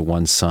 into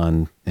one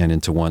Son, and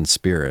into one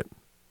Spirit.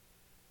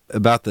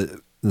 About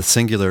the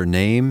singular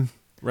name.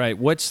 Right.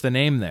 What's the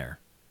name there?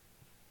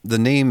 The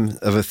name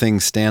of a thing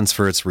stands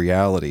for its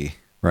reality,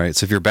 right?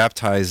 So if you're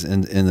baptized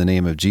in the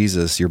name of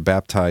Jesus, you're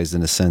baptized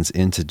in a sense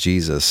into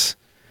Jesus,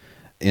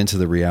 into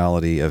the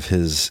reality of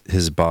his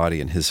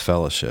body and his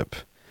fellowship.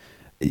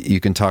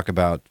 You can talk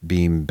about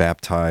being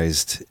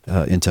baptized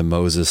into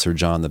Moses or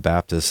John the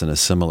Baptist in a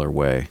similar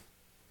way.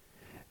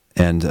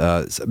 And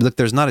look,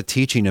 there's not a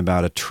teaching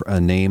about a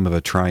name of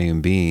a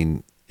triune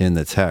being in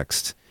the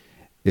text.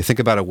 You think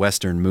about a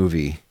Western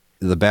movie.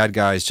 The bad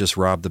guys just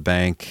robbed the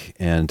bank,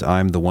 and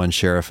I'm the one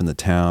sheriff in the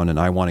town, and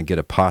I want to get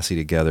a posse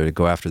together to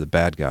go after the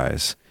bad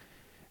guys.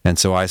 And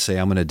so I say,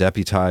 I'm going to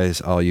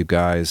deputize all you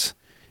guys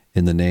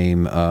in the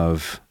name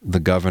of the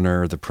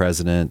governor, the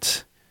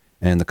president,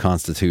 and the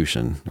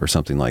Constitution, or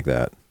something like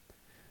that,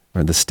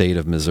 or the state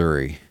of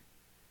Missouri.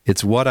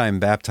 It's what I'm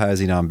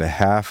baptizing on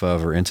behalf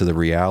of or into the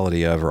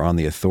reality of or on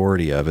the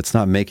authority of. It's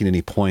not making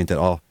any point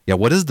that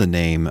what is the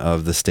name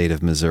of the state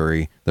of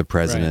Missouri, the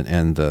president, right,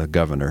 and the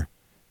governor?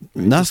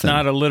 Nothing. It's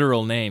not a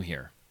literal name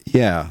here.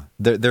 Yeah,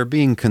 they're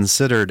being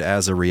considered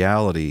as a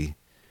reality.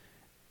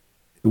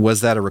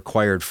 Was that a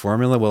required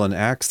formula? Well, in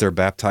Acts, they're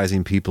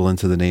baptizing people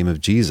into the name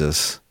of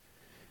Jesus.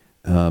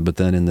 But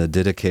then in the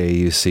Didache,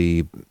 you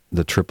see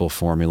the triple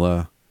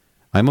formula.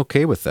 I'm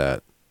okay with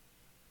that.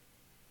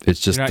 It's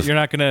just you're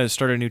not going to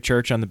start a new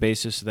church on the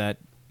basis of that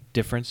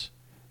difference?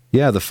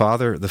 Yeah, the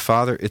Father,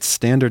 it's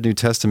standard New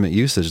Testament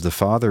usage. The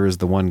Father is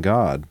the one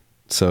God.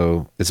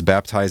 So it's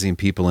baptizing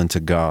people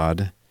into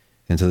God,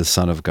 into the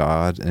Son of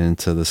God, and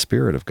into the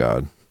Spirit of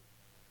God.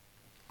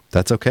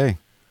 That's okay.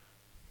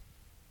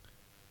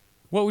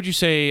 What would you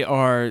say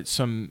are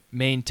some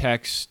main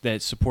texts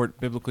that support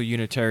biblical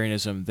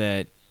Unitarianism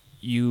that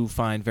you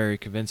find very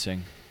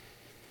convincing?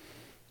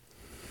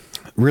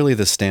 Really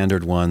the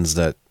standard ones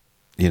that,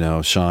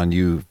 Sean,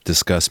 you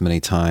discussed many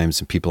times,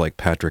 and people like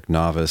Patrick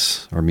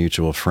Novice, our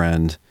mutual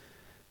friend.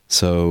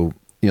 So,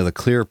 the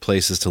clear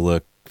places to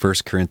look, 1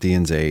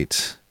 Corinthians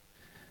 8,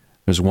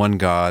 there's one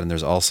God and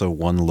there's also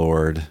one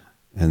Lord,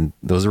 and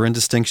those are in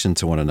distinction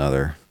to one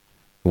another.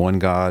 One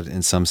God,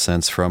 in some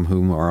sense, from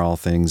whom are all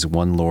things,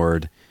 one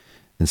Lord,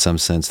 in some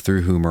sense,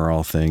 through whom are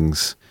all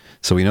things.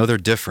 So we know they're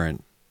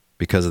different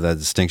because of that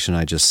distinction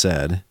I just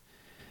said.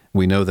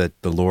 We know that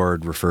the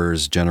Lord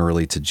refers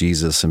generally to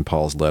Jesus in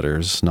Paul's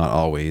letters, not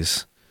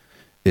always.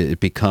 It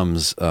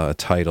becomes a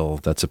title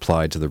that's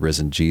applied to the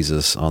risen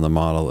Jesus on the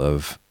model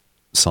of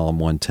Psalm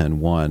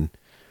 110:1.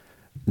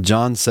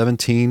 John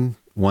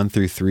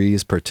 17:1-3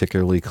 is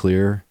particularly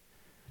clear.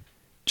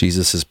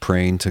 Jesus is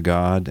praying to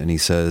God, and he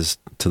says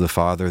to the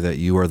Father that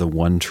you are the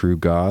one true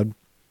God.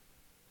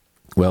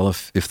 Well,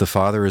 if the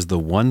Father is the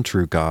one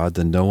true God,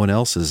 then no one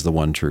else is the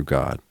one true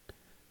God,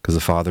 because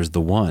the Father's the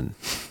one.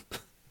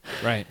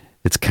 Right.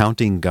 It's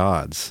counting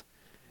gods.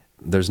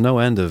 There's no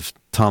end of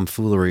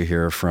tomfoolery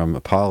here from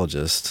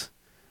apologists.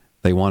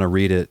 They want to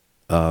read it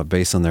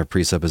based on their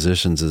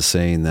presuppositions as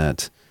saying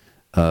that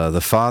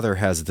the Father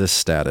has this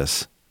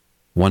status,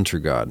 one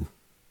true God.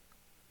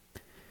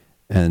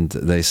 And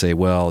they say,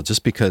 well,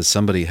 just because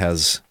somebody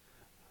has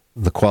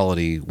the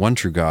quality one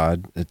true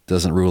God, it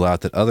doesn't rule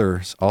out that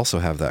others also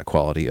have that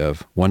quality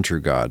of one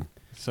true God.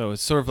 So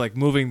it's sort of like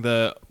moving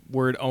the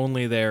word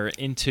only there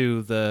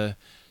into the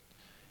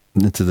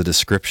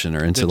description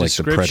or into like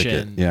the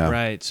predicate. Yeah.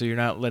 Right. So you're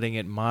not letting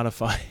it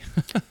modify.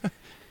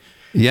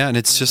 Yeah, and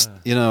it's just,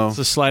 it's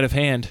a sleight of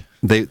hand.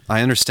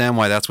 I understand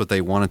why that's what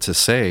they wanted to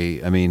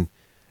say. I mean,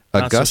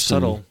 Not so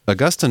subtle.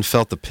 Augustine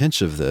felt the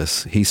pinch of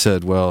this. He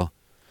said, well,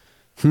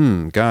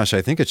 gosh,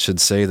 I think it should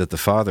say that the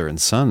Father and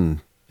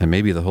Son and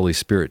maybe the Holy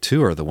Spirit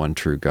too are the one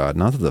true God,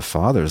 not that the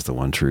Father is the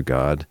one true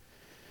God.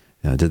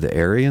 Did the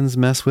Arians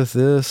mess with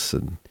this?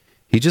 And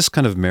he just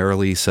kind of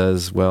merrily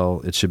says,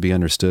 well, it should be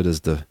understood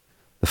as the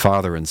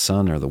Father and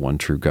Son are the one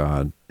true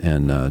God,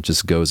 and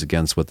just goes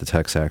against what the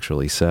text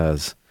actually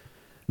says.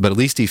 But at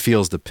least he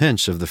feels the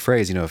pinch of the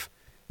phrase,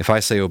 if I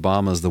say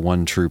Obama's the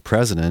one true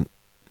president,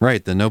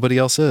 right, then nobody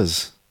else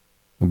is.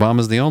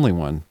 Obama's the only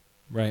one.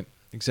 Right,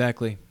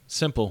 exactly.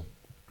 Simple.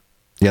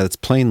 Yeah, it's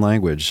plain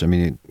language. I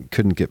mean, it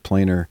couldn't get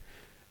plainer.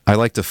 I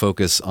like to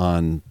focus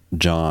on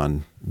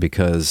John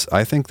because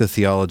I think the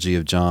theology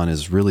of John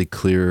is really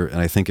clear,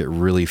 and I think it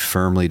really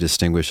firmly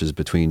distinguishes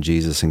between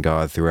Jesus and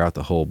God throughout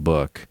the whole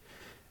book.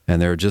 And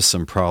there are just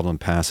some problem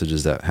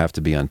passages that have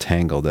to be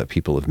untangled that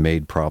people have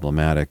made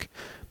problematic.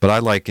 But I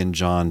like in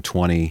John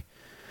 20,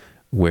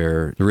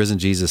 where the risen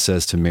Jesus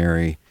says to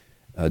Mary,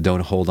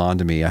 don't hold on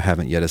to me. I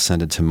haven't yet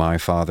ascended to my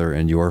Father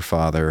and your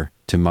Father,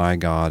 to my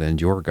God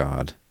and your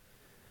God.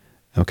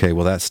 Okay,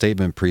 well, that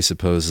statement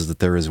presupposes that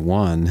there is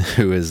one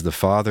who is the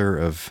Father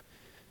of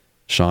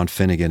Sean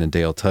Finnegan and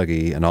Dale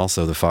Tuggy, and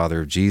also the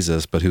Father of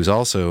Jesus, but who's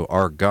also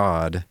our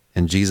God,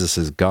 and Jesus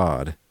is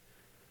God.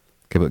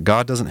 Okay, but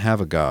God doesn't have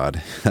a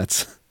God.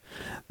 That's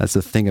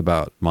the thing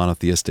about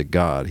monotheistic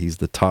God. He's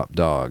the top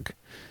dog.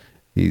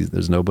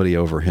 There's nobody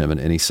over him in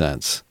any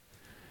sense.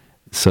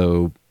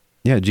 So,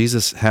 yeah,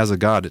 Jesus has a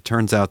God. It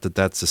turns out that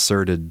that's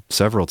asserted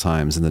several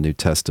times in the New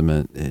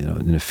Testament,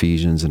 in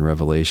Ephesians and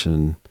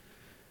Revelation,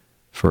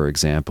 for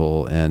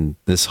example. And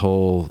this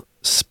whole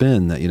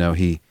spin that,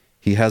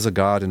 he has a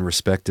God in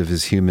respect of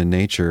his human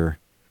nature,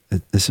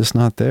 it's just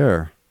not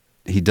there.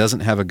 He doesn't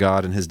have a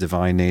God in his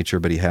divine nature,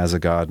 but he has a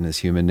God in his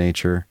human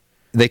nature.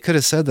 They could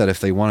have said that if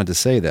they wanted to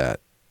say that.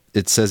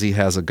 It says he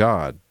has a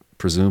God,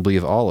 presumably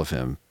of all of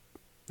him.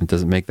 It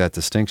doesn't make that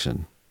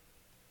distinction.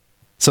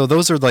 So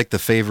those are like the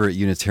favorite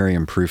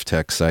Unitarian proof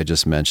texts I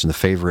just mentioned, the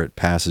favorite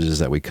passages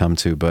that we come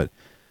to. But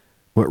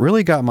what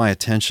really got my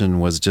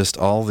attention was just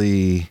all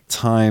the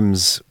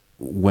times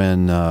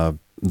when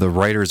the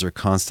writers are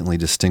constantly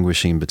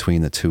distinguishing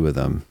between the two of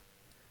them.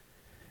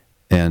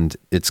 And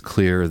it's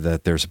clear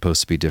that they're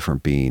supposed to be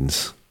different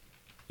beings.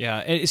 Yeah,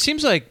 it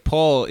seems like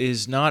Paul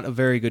is not a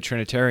very good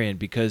Trinitarian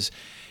because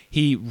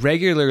he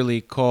regularly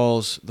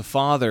calls the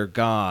Father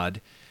God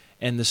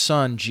and the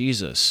Son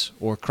Jesus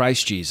or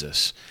Christ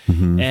Jesus.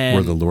 Mm-hmm. And,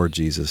 or the Lord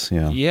Jesus,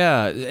 yeah.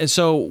 Yeah, and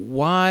so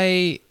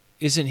why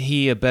isn't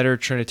he a better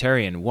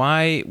Trinitarian?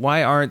 Why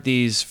aren't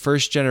these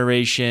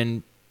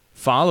first-generation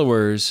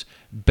followers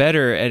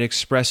better at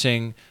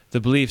expressing the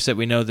beliefs that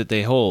we know that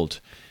they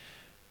hold?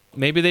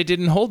 Maybe they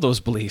didn't hold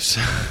those beliefs.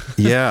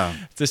 Yeah.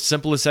 It's the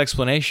simplest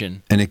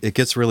explanation. And it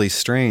gets really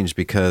strange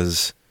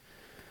because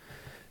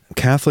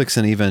Catholics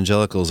and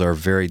evangelicals are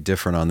very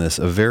different on this.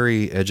 A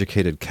very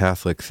educated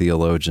Catholic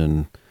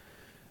theologian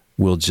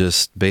will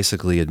just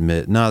basically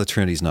admit, no, the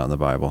Trinity's not in the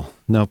Bible.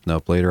 Nope,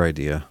 later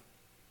idea.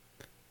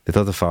 They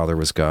thought the Father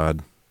was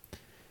God.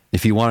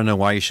 If you want to know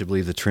why you should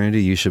believe the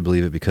Trinity, you should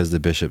believe it because the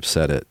bishop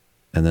said it,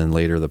 and then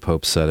later the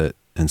Pope said it,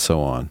 and so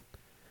on.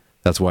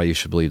 That's why you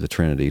should believe the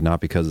Trinity,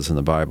 not because it's in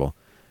the Bible.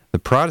 The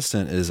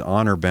Protestant is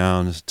honor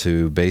bound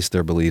to base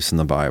their beliefs in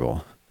the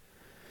Bible.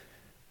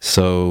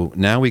 So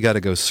now we got to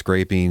go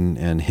scraping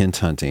and hint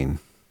hunting.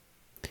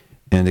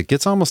 And it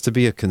gets almost to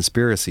be a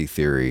conspiracy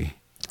theory.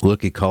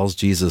 Look, he calls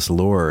Jesus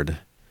Lord.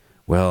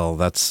 Well,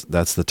 that's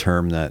the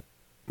term that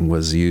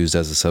was used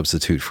as a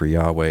substitute for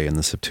Yahweh in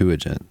the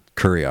Septuagint,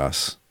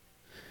 kurios.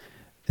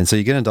 And so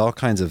you get into all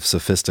kinds of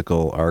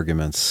sophistical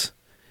arguments.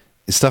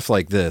 Stuff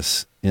like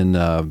this in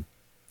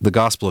the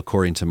Gospel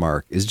according to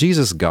Mark. Is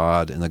Jesus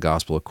God in the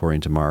Gospel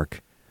according to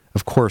Mark?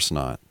 Of course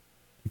not.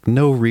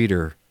 No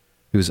reader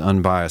who's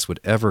unbiased would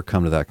ever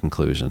come to that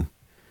conclusion.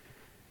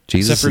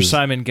 Jesus Except for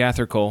Simon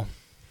Gathercole.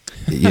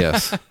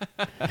 Yes.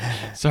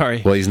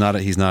 Sorry. Well, he's not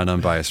an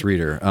unbiased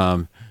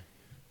reader.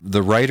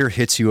 The writer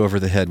hits you over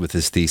the head with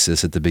his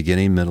thesis at the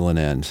beginning, middle, and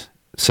end.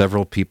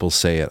 Several people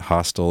say it.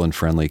 Hostile and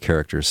friendly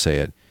characters say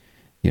it.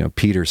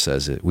 Peter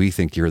says it. We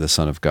think you're the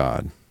Son of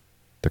God,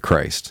 the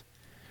Christ.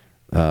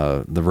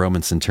 The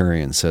Roman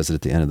centurion says it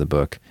at the end of the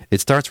book.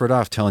 It starts right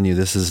off telling you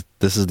this is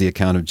the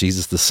account of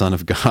Jesus, the Son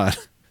of God.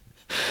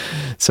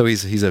 So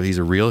he's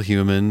a real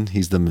human.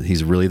 He's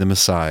really the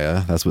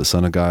Messiah. That's what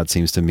Son of God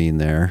seems to mean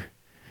there.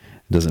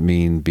 It doesn't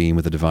mean being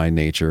with a divine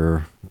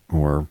nature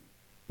or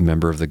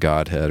member of the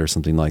Godhead or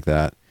something like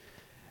that.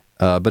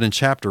 But in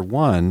chapter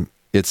 1,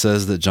 it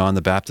says that John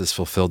the Baptist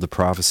fulfilled the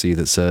prophecy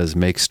that says,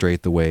 "Make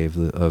straight the way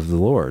of the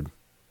Lord."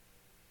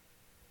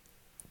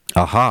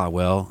 Aha!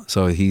 Well,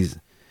 so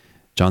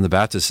John the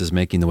Baptist is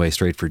making the way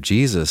straight for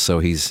Jesus. So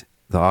the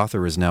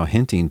author is now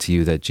hinting to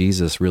you that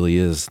Jesus really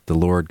is the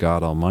Lord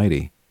God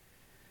Almighty.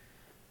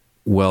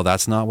 Well,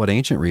 that's not what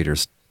ancient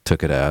readers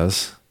took it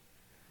as.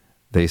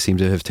 They seem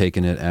to have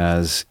taken it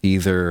as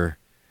either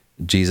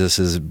Jesus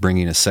is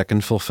bringing a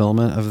second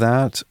fulfillment of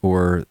that,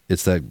 or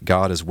it's that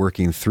God is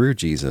working through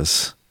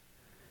Jesus.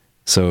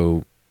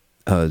 So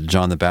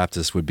John the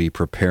Baptist would be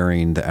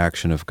preparing the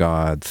action of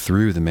God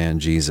through the man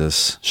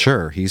Jesus.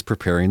 Sure, he's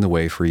preparing the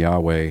way for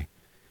Yahweh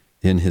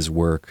in his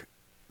work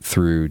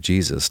through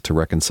Jesus to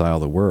reconcile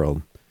the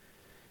world.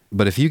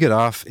 But if you get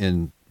off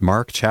in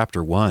Mark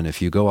chapter 1,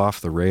 if you go off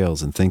the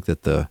rails and think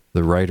that the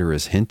writer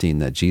is hinting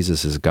that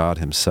Jesus is God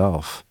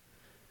himself,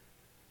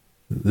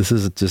 this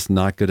is just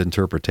not good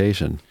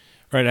interpretation.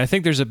 Right. I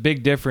think there's a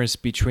big difference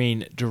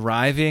between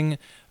deriving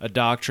a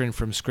doctrine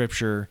from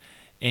Scripture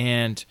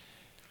and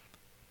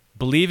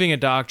believing a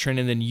doctrine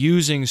and then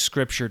using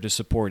Scripture to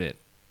support it.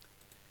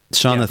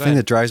 Sean, the thing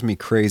that drives me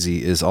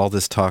crazy is all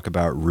this talk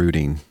about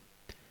rooting.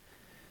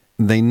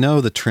 They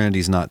know the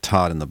Trinity's not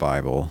taught in the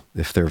Bible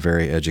if they're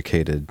very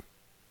educated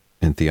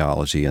in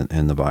theology and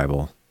in the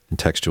Bible and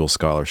textual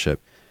scholarship.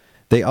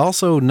 They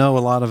also know a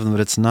lot of them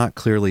that it's not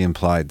clearly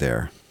implied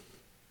there.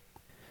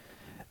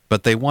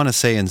 But they want to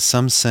say in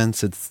some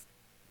sense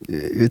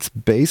it's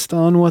based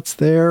on what's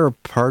there or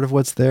part of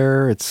what's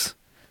there.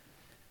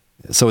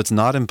 So it's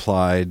not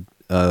implied.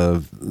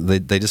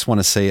 They just want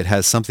to say it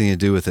has something to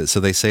do with it. So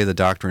they say the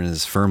doctrine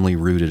is firmly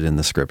rooted in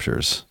the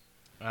Scriptures.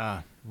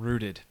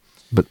 Rooted.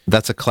 But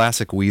that's a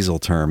classic weasel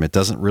term. It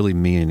doesn't really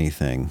mean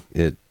anything.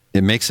 It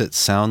makes it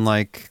sound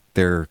like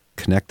they're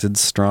connected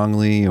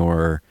strongly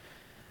or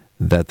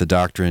that the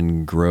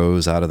doctrine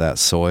grows out of that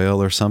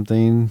soil or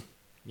something.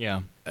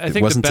 Yeah.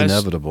 It wasn't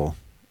inevitable.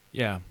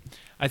 Yeah.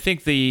 I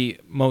think the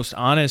most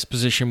honest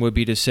position would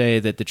be to say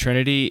that the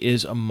Trinity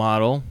is a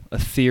model, a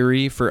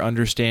theory for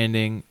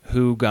understanding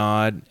who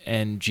God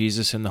and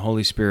Jesus and the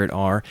Holy Spirit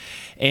are,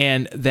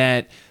 and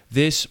that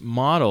this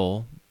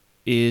model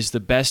is the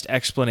best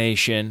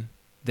explanation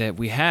that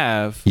we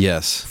have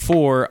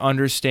for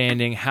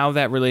understanding how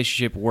that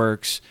relationship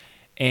works,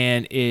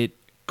 and it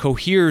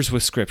coheres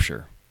with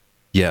Scripture.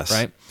 Yes.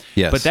 Right?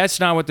 Yes. But that's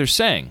not what they're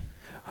saying.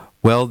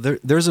 Well,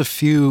 there's a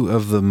few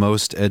of the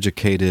most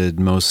educated,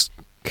 most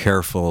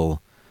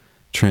careful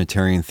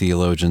Trinitarian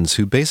theologians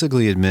who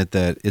basically admit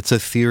that it's a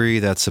theory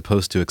that's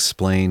supposed to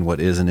explain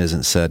what is and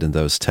isn't said in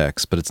those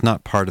texts, but it's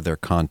not part of their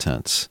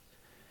contents.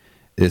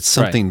 It's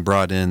something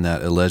brought in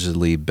that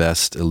allegedly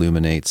best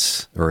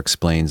illuminates or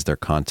explains their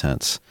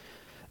contents.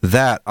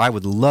 That I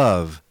would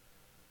love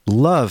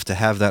to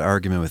have that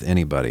argument with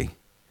anybody,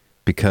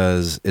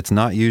 because it's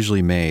not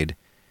usually made.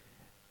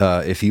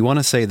 If you want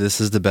to say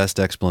this is the best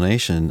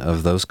explanation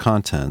of those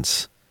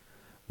contents,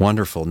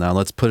 wonderful. Now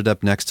let's put it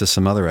up next to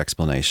some other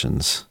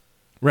explanations.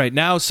 Right.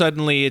 Now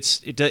suddenly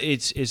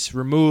it's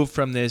removed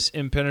from this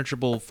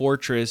impenetrable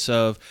fortress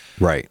of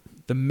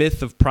the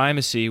myth of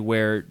primacy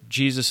where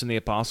Jesus and the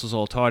apostles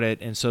all taught it,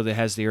 and so that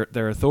has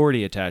their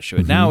authority attached to it.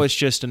 Mm-hmm. Now it's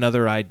just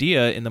another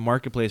idea in the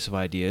marketplace of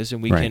ideas,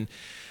 and we can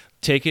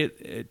take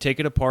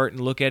it apart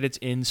and look at its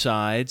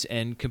insides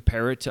and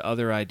compare it to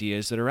other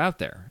ideas that are out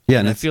there. Yeah,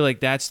 and I feel like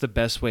that's the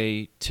best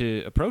way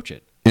to approach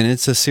it. And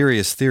it's a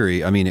serious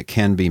theory. I mean, it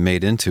can be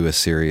made into a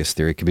serious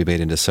theory. It can be made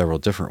into several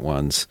different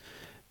ones.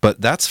 But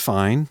that's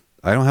fine.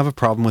 I don't have a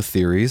problem with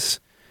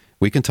theories.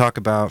 We can talk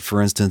about, for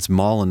instance,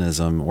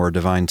 Molinism or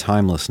divine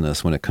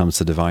timelessness when it comes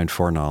to divine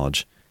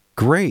foreknowledge.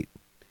 Great.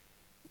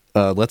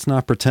 Let's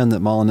not pretend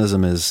that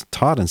Molinism is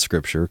taught in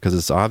Scripture, because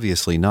it's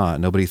obviously not.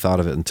 Nobody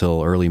thought of it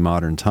until early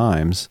modern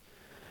times.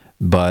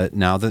 But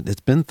now that it's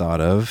been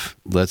thought of,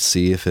 let's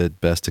see if it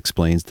best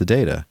explains the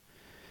data.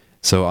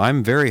 So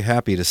I'm very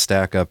happy to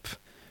stack up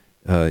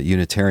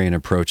Unitarian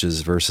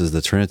approaches versus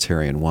the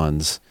Trinitarian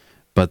ones.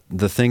 But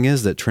the thing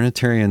is that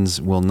Trinitarians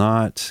will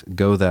not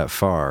go that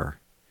far.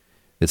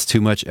 It's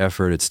too much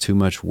effort. It's too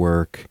much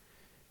work.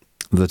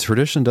 The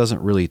tradition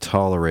doesn't really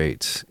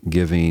tolerate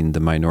giving the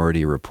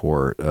Minority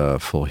Report a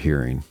full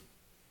hearing.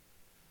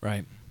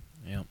 Right.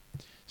 Yeah.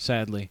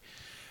 Sadly.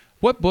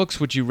 What books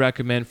would you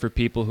recommend for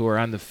people who are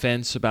on the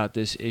fence about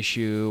this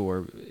issue,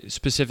 or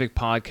specific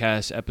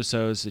podcast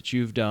episodes that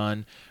you've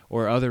done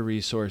or other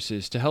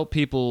resources to help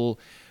people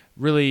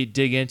really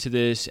dig into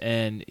this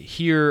and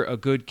hear a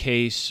good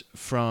case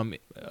from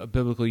a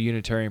biblical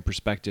Unitarian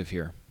perspective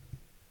here?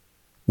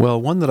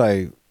 Well, one that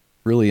I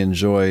really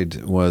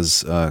enjoyed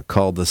was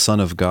called The Son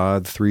of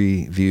God,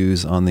 3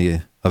 Views on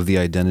the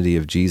Identity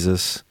of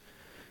Jesus,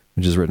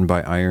 which is written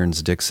by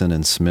Irons, Dixon,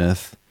 and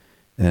Smith.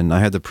 And I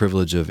had the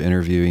privilege of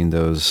interviewing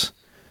those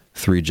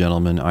 3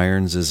 gentlemen.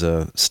 Irons is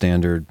a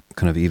standard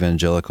kind of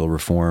evangelical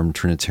Reformed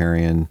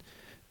Trinitarian.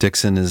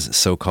 Dixon is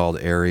so-called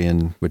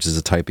Arian, which is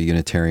a type of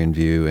Unitarian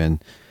view.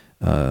 And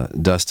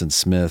Dustin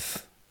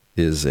Smith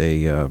is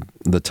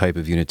the type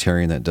of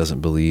Unitarian that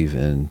doesn't believe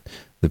in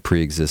the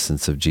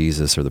preexistence of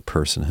Jesus or the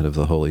personhood of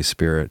the Holy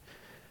Spirit.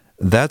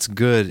 That's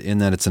good in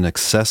that it's an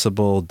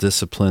accessible,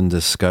 disciplined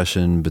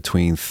discussion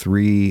between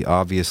 3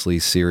 obviously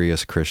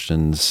serious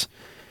Christians.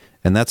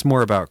 And that's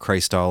more about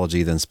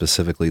Christology than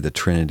specifically the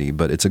Trinity,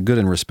 but it's a good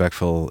and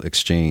respectful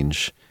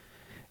exchange.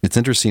 It's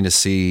interesting to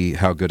see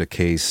how good a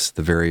case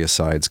the various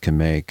sides can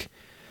make.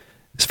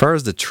 As far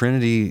as the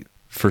Trinity,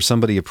 for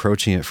somebody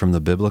approaching it from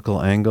the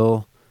biblical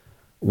angle,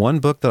 one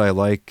book that I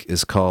like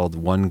is called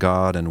One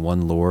God and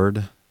One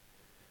Lord,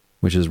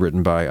 which is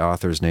written by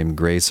authors named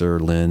Grazer,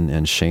 Lynn,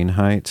 and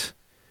Schoenheit.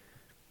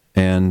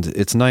 And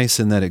it's nice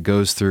in that it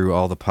goes through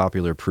all the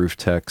popular proof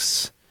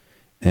texts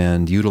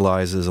and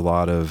utilizes a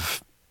lot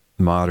of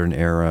modern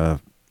era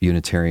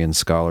Unitarian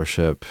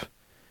scholarship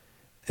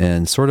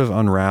and sort of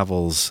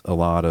unravels a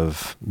lot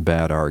of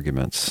bad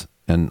arguments.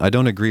 And I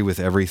don't agree with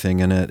everything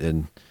in it,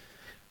 and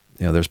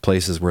there's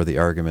places where the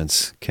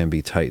arguments can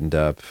be tightened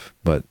up,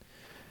 but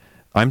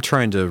I'm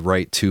trying to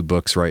write 2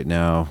 books right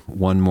now,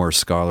 one more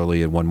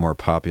scholarly and one more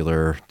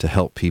popular, to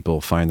help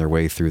people find their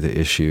way through the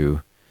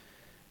issue.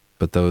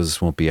 But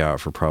those won't be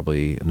out for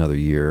probably another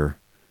year.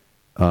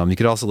 You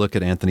could also look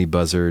at Anthony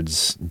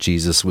Buzzard's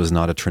Jesus Was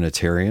Not a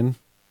Trinitarian.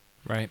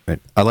 Right.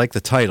 I like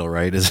the title,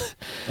 right? Is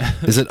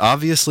it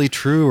obviously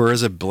true, or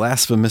is it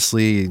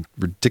blasphemously,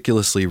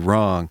 ridiculously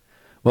wrong?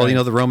 Well,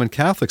 Right. The Roman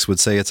Catholics would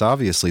say it's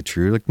obviously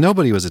true. Like,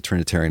 nobody was a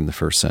Trinitarian in the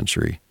first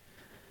century.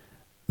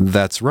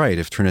 That's right,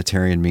 if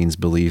Trinitarian means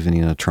believing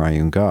in a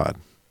triune God,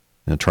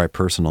 in a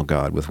tripersonal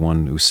God with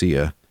one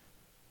ousia.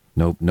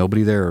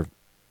 Nobody there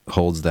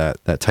holds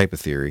that type of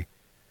theory.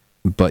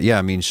 But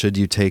yeah, should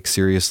you take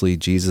seriously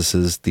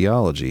Jesus's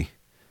theology?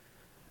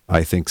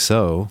 I think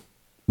so.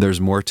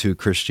 There's more to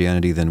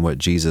Christianity than what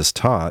Jesus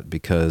taught,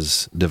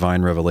 because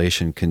divine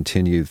revelation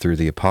continued through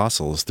the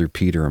apostles, through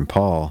Peter and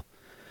Paul.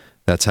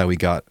 That's how we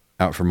got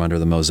out from under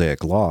the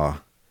Mosaic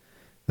law.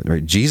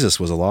 Right? Jesus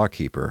was a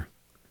lawkeeper,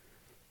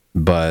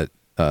 but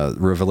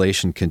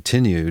revelation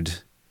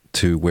continued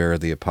to where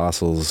the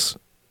apostles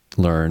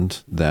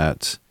learned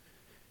that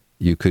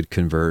you could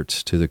convert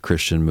to the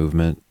Christian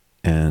movement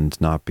and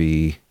not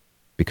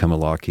become a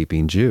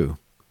law-keeping Jew.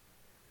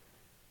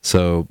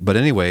 So, but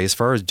anyway, as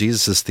far as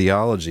Jesus'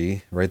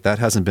 theology, right, that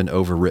hasn't been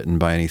overwritten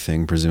by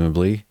anything,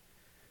 presumably.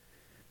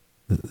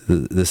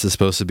 This is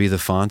supposed to be the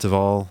font of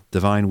all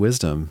divine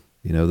wisdom.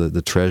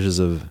 The treasures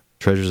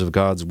of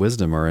God's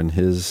wisdom are in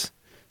his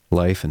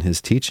life and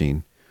his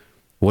teaching.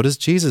 What does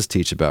Jesus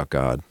teach about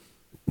God?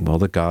 Well,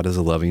 that God is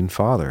a loving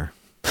Father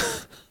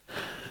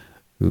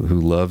who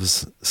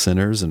loves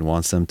sinners and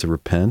wants them to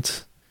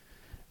repent,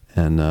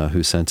 and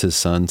who sent his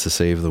Son to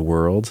save the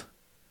world.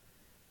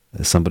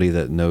 Somebody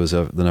that knows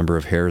of the number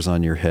of hairs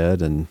on your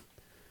head and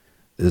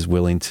is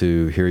willing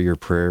to hear your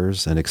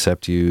prayers and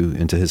accept you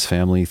into his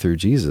family through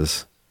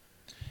Jesus.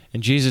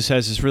 And Jesus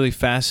has this really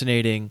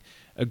fascinating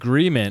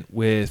agreement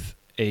with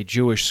a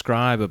Jewish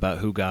scribe about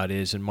who God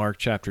is in Mark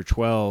chapter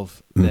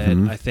 12 that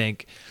I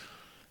think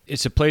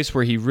it's a place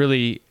where he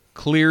really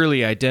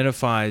clearly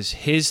identifies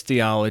his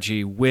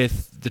theology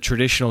with the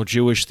traditional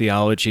Jewish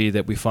theology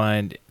that we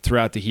find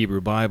throughout the Hebrew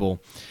Bible.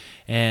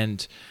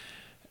 And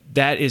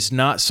that is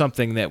not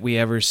something that we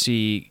ever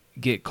see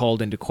get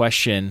called into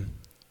question.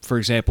 For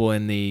example,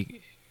 in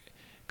the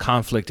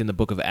conflict in the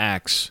book of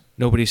Acts,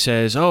 nobody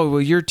says, oh,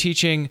 well, you're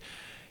teaching,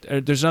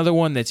 there's another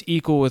one that's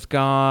equal with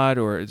God,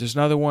 or there's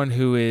another one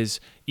who is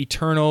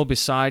eternal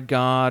beside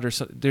God, or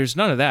there's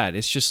none of that.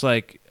 It's just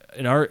like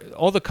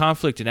all the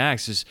conflict in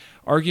Acts is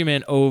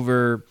argument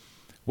over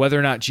whether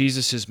or not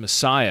Jesus is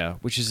Messiah,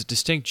 which is a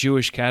distinct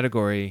Jewish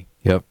category,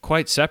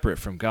 quite separate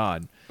from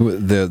God.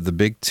 The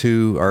big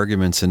 2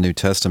 arguments in New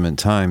Testament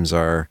times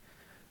are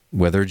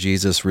whether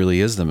Jesus really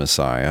is the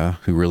Messiah,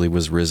 who really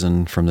was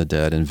risen from the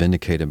dead and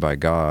vindicated by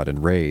God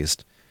and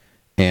raised,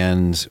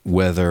 and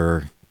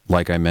whether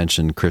like I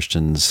mentioned,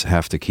 Christians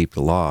have to keep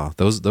the law.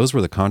 Those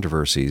were the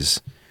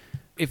controversies.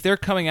 If they're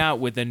coming out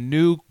with a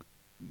new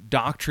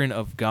doctrine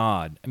of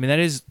God, I mean, that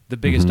is the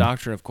biggest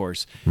doctrine, of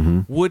course,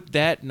 would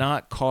that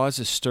not cause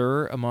a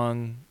stir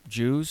among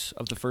Jews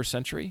of the first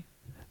century?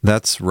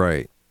 That's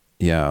right.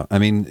 Yeah. I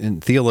mean,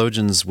 and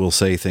theologians will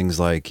say things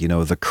like,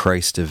 the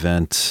Christ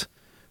event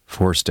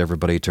forced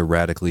everybody to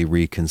radically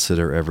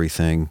reconsider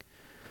everything.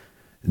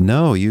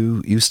 No,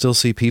 you still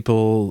see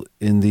people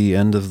in the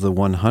end of the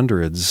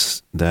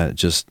 100s that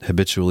just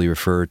habitually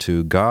refer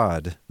to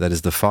God, that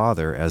is the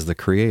Father, as the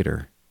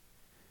Creator.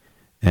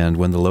 And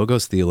when the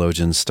Logos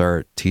theologians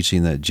start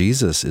teaching that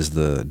Jesus is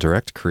the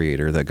direct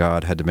Creator, that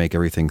God had to make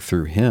everything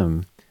through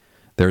Him,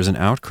 there's an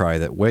outcry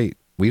that, wait,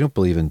 we don't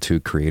believe in two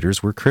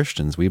creators, we're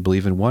Christians. We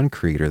believe in one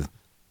Creator,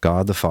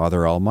 God the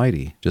Father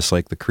Almighty, just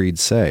like the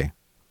creeds say.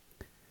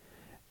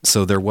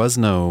 So there was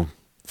no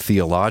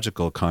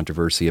theological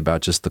controversy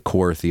about just the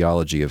core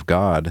theology of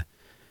God.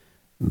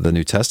 The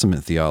New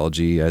Testament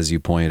theology, as you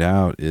point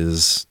out,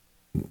 is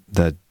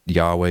that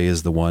Yahweh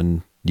is the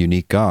one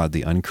unique God,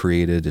 the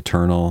uncreated,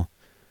 eternal,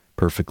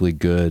 perfectly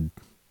good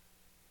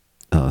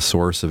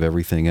source of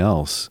everything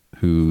else,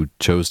 who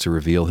chose to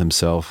reveal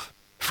himself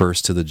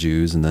first to the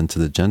Jews and then to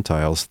the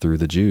Gentiles through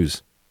the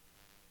Jews.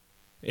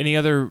 Any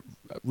other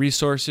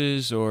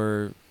resources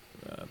or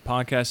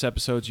podcast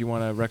episodes you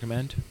want to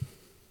recommend?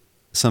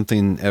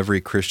 Something every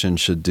Christian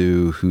should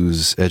do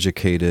who's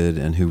educated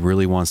and who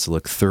really wants to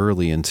look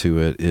thoroughly into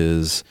it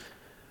is,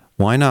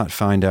 why not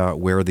find out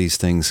where these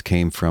things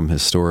came from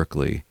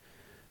historically?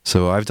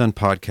 So I've done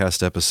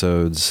podcast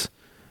episodes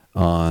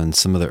on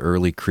some of the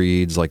early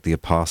creeds, like the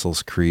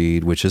Apostles'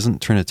 Creed, which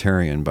isn't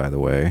Trinitarian, by the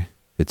way.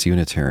 It's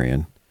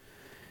Unitarian.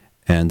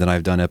 And then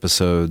I've done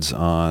episodes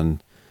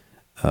on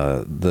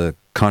the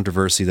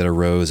controversy that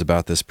arose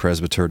about this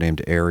presbyter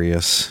named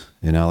Arius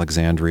in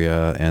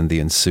Alexandria and the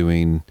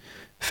ensuing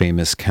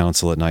famous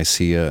council at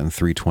Nicaea in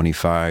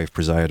 325,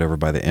 presided over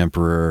by the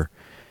emperor.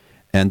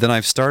 And then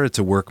I've started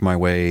to work my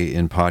way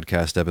in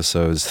podcast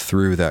episodes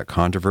through that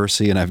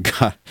controversy, and I've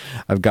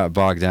got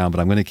bogged down, but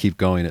I'm going to keep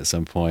going at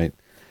some point.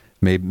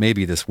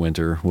 Maybe this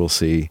winter, we'll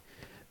see.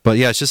 But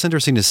yeah, it's just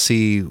interesting to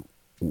see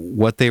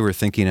what they were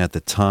thinking at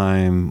the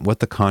time, what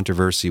the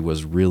controversy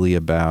was really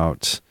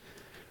about.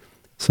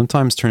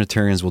 Sometimes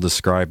Trinitarians will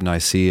describe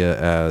Nicaea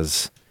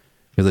as,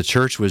 the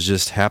church was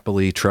just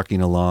happily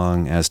trucking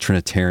along as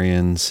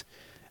Trinitarians.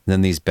 And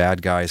then these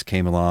bad guys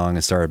came along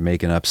and started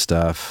making up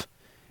stuff.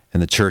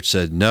 And the church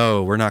said,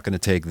 no, we're not going to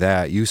take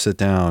that. You sit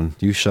down.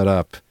 You shut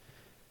up.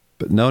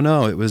 But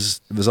no, it was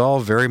all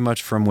very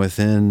much from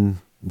within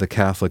the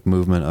Catholic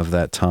movement of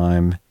that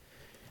time.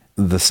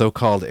 The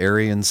so-called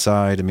Arian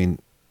side,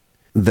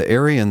 the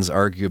Arians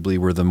arguably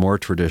were the more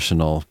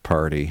traditional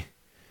party.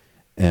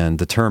 And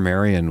the term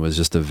Arian was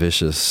just a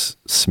vicious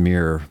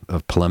smear, a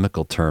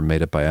polemical term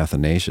made up by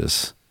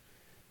Athanasius,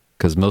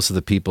 because most of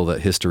the people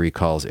that history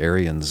calls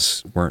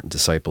Arians weren't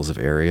disciples of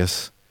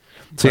Arius.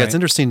 So yeah, it's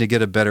interesting to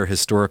get a better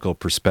historical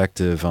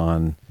perspective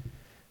on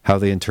how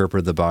they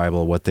interpreted the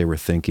Bible, what they were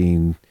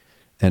thinking,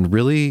 and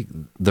really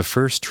the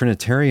first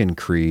Trinitarian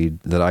creed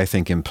that I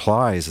think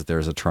implies that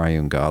there's a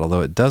triune God,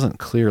 although it doesn't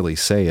clearly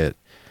say it.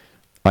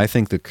 I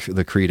think the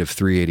Creed of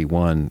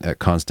 381 at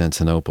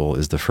Constantinople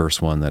is the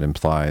first one that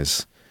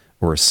implies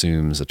or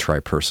assumes a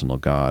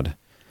tripersonal God.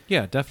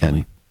 Yeah,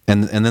 definitely.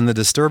 And then the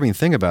disturbing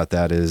thing about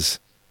that is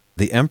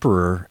the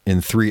emperor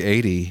in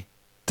 380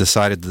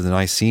 decided that the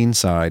Nicene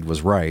side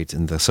was right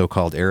and the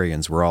so-called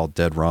Arians were all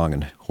dead wrong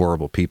and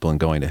horrible people and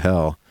going to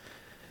hell.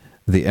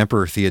 The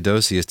Emperor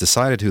Theodosius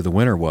decided who the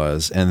winner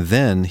was, and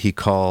then he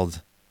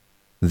called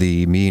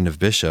the meeting of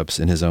bishops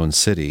in his own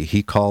city.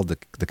 He called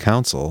the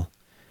council,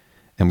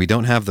 and we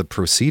don't have the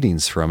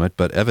proceedings from it,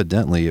 but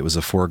evidently it was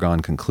a foregone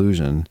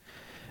conclusion.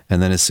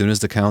 And then as soon as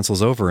the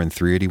council's over in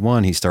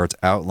 381, he starts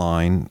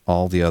outlining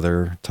all the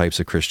other types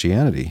of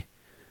Christianity,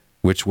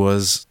 which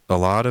was a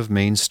lot of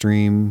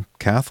mainstream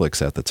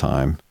Catholics at the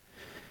time.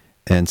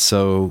 And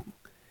so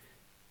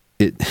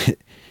it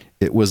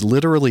was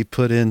literally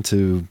put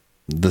into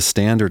the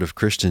standard of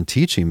Christian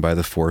teaching by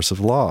the force of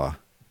law.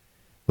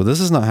 Well,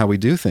 this is not how we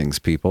do things,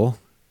 people.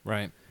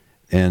 Right.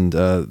 And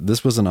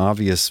this was an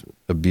obvious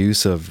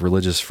abuse of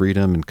religious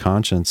freedom and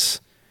conscience.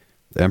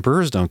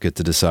 Emperors don't get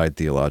to decide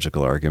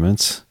theological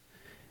arguments.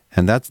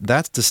 And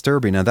that's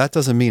disturbing. Now, that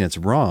doesn't mean it's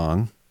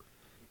wrong.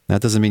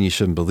 That doesn't mean you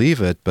shouldn't believe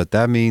it, but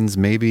that means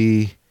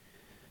maybe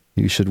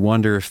you should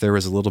wonder if there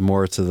was a little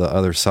more to the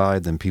other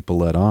side than people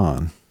let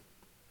on.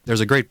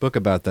 There's a great book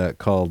about that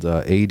called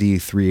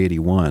AD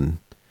 381,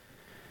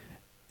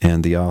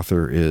 and the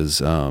author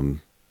is,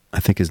 I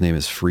think his name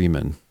is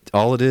Freeman.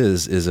 All it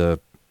is a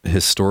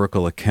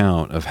historical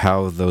account of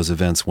how those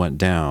events went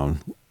down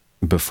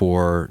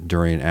before,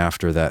 during,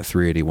 after that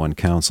 381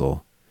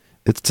 council.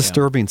 It's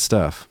disturbing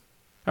stuff.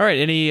 All right,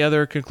 any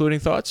other concluding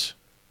thoughts?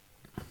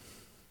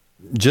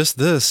 Just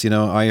this,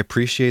 I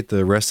appreciate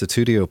the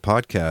Restitutio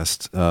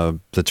podcast.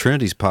 The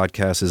Trinities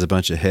podcast is a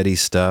bunch of heady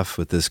stuff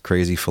with this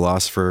crazy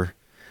philosopher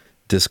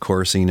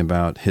discoursing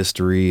about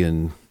history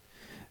and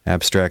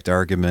abstract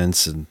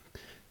arguments. And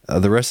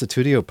The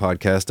Restitutio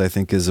podcast, I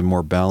think, is a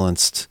more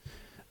balanced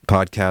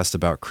podcast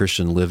about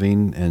Christian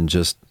living and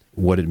just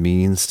what it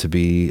means to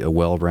be a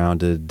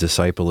well-rounded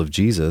disciple of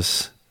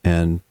Jesus.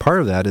 And part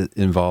of that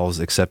involves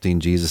accepting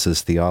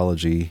Jesus's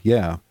theology,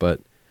 but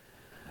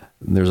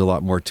there's a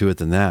lot more to it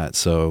than that.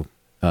 So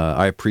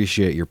I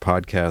appreciate your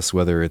podcast,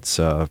 whether it's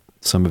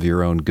some of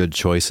your own good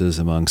choices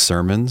among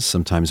sermons,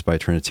 sometimes by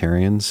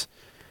Trinitarians,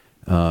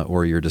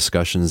 or your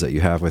discussions that you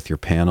have with your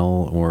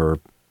panel, or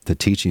the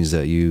teachings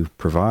that you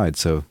provide.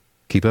 So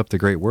keep up the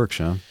great work,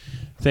 Sean.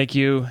 Thank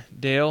you,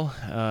 Dale.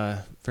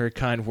 Very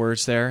kind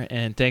words there,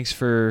 and thanks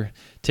for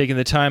taking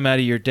the time out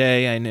of your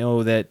day. I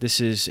know that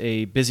this is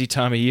a busy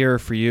time of year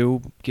for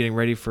you, getting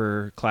ready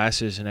for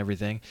classes and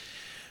everything.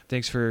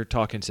 Thanks for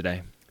talking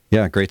today.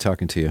 Yeah, great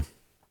talking to you.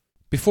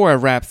 Before I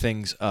wrap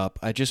things up,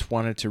 I just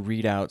wanted to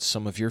read out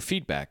some of your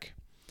feedback.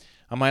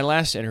 On my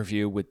last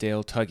interview with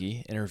Dale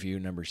Tuggy, interview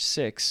number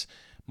 6,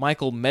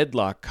 Michael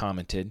Medlock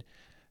commented,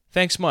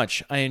 "Thanks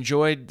much. I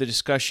enjoyed the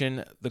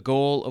discussion. The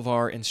goal of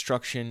our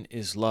instruction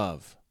is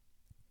love."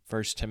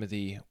 1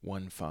 Timothy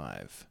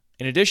 1:5.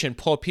 In addition,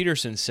 Paul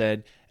Peterson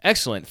said,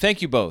 "Excellent.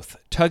 Thank you both.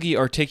 Tuggy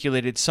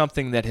articulated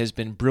something that has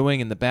been brewing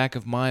in the back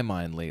of my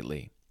mind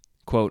lately."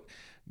 Quote,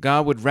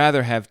 "God would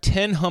rather have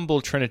 10 humble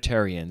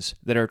Trinitarians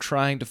that are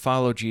trying to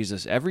follow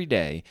Jesus every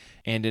day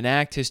and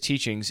enact his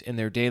teachings in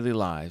their daily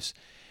lives.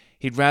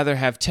 He'd rather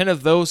have 10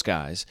 of those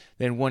guys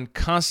than one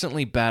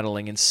constantly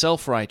battling and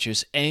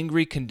self-righteous,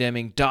 angry,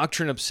 condemning,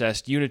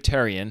 doctrine-obsessed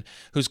Unitarian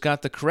who's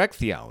got the correct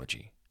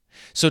theology.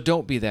 So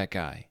don't be that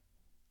guy.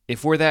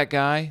 If we're that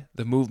guy,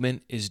 the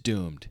movement is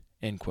doomed."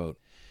 End quote.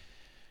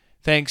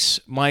 Thanks,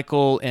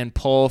 Michael and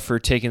Paul, for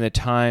taking the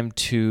time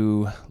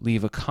to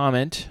leave a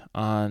comment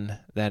on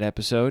that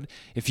episode.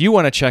 If you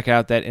want to check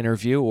out that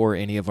interview or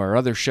any of our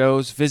other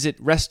shows,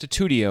 visit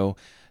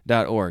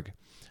restitutio.org.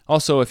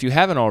 Also, if you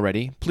haven't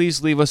already,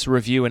 please leave us a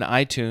review in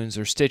iTunes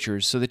or Stitcher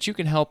so that you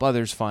can help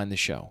others find the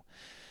show.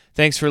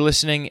 Thanks for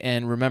listening,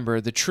 and remember,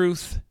 the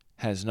truth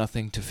has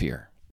nothing to fear.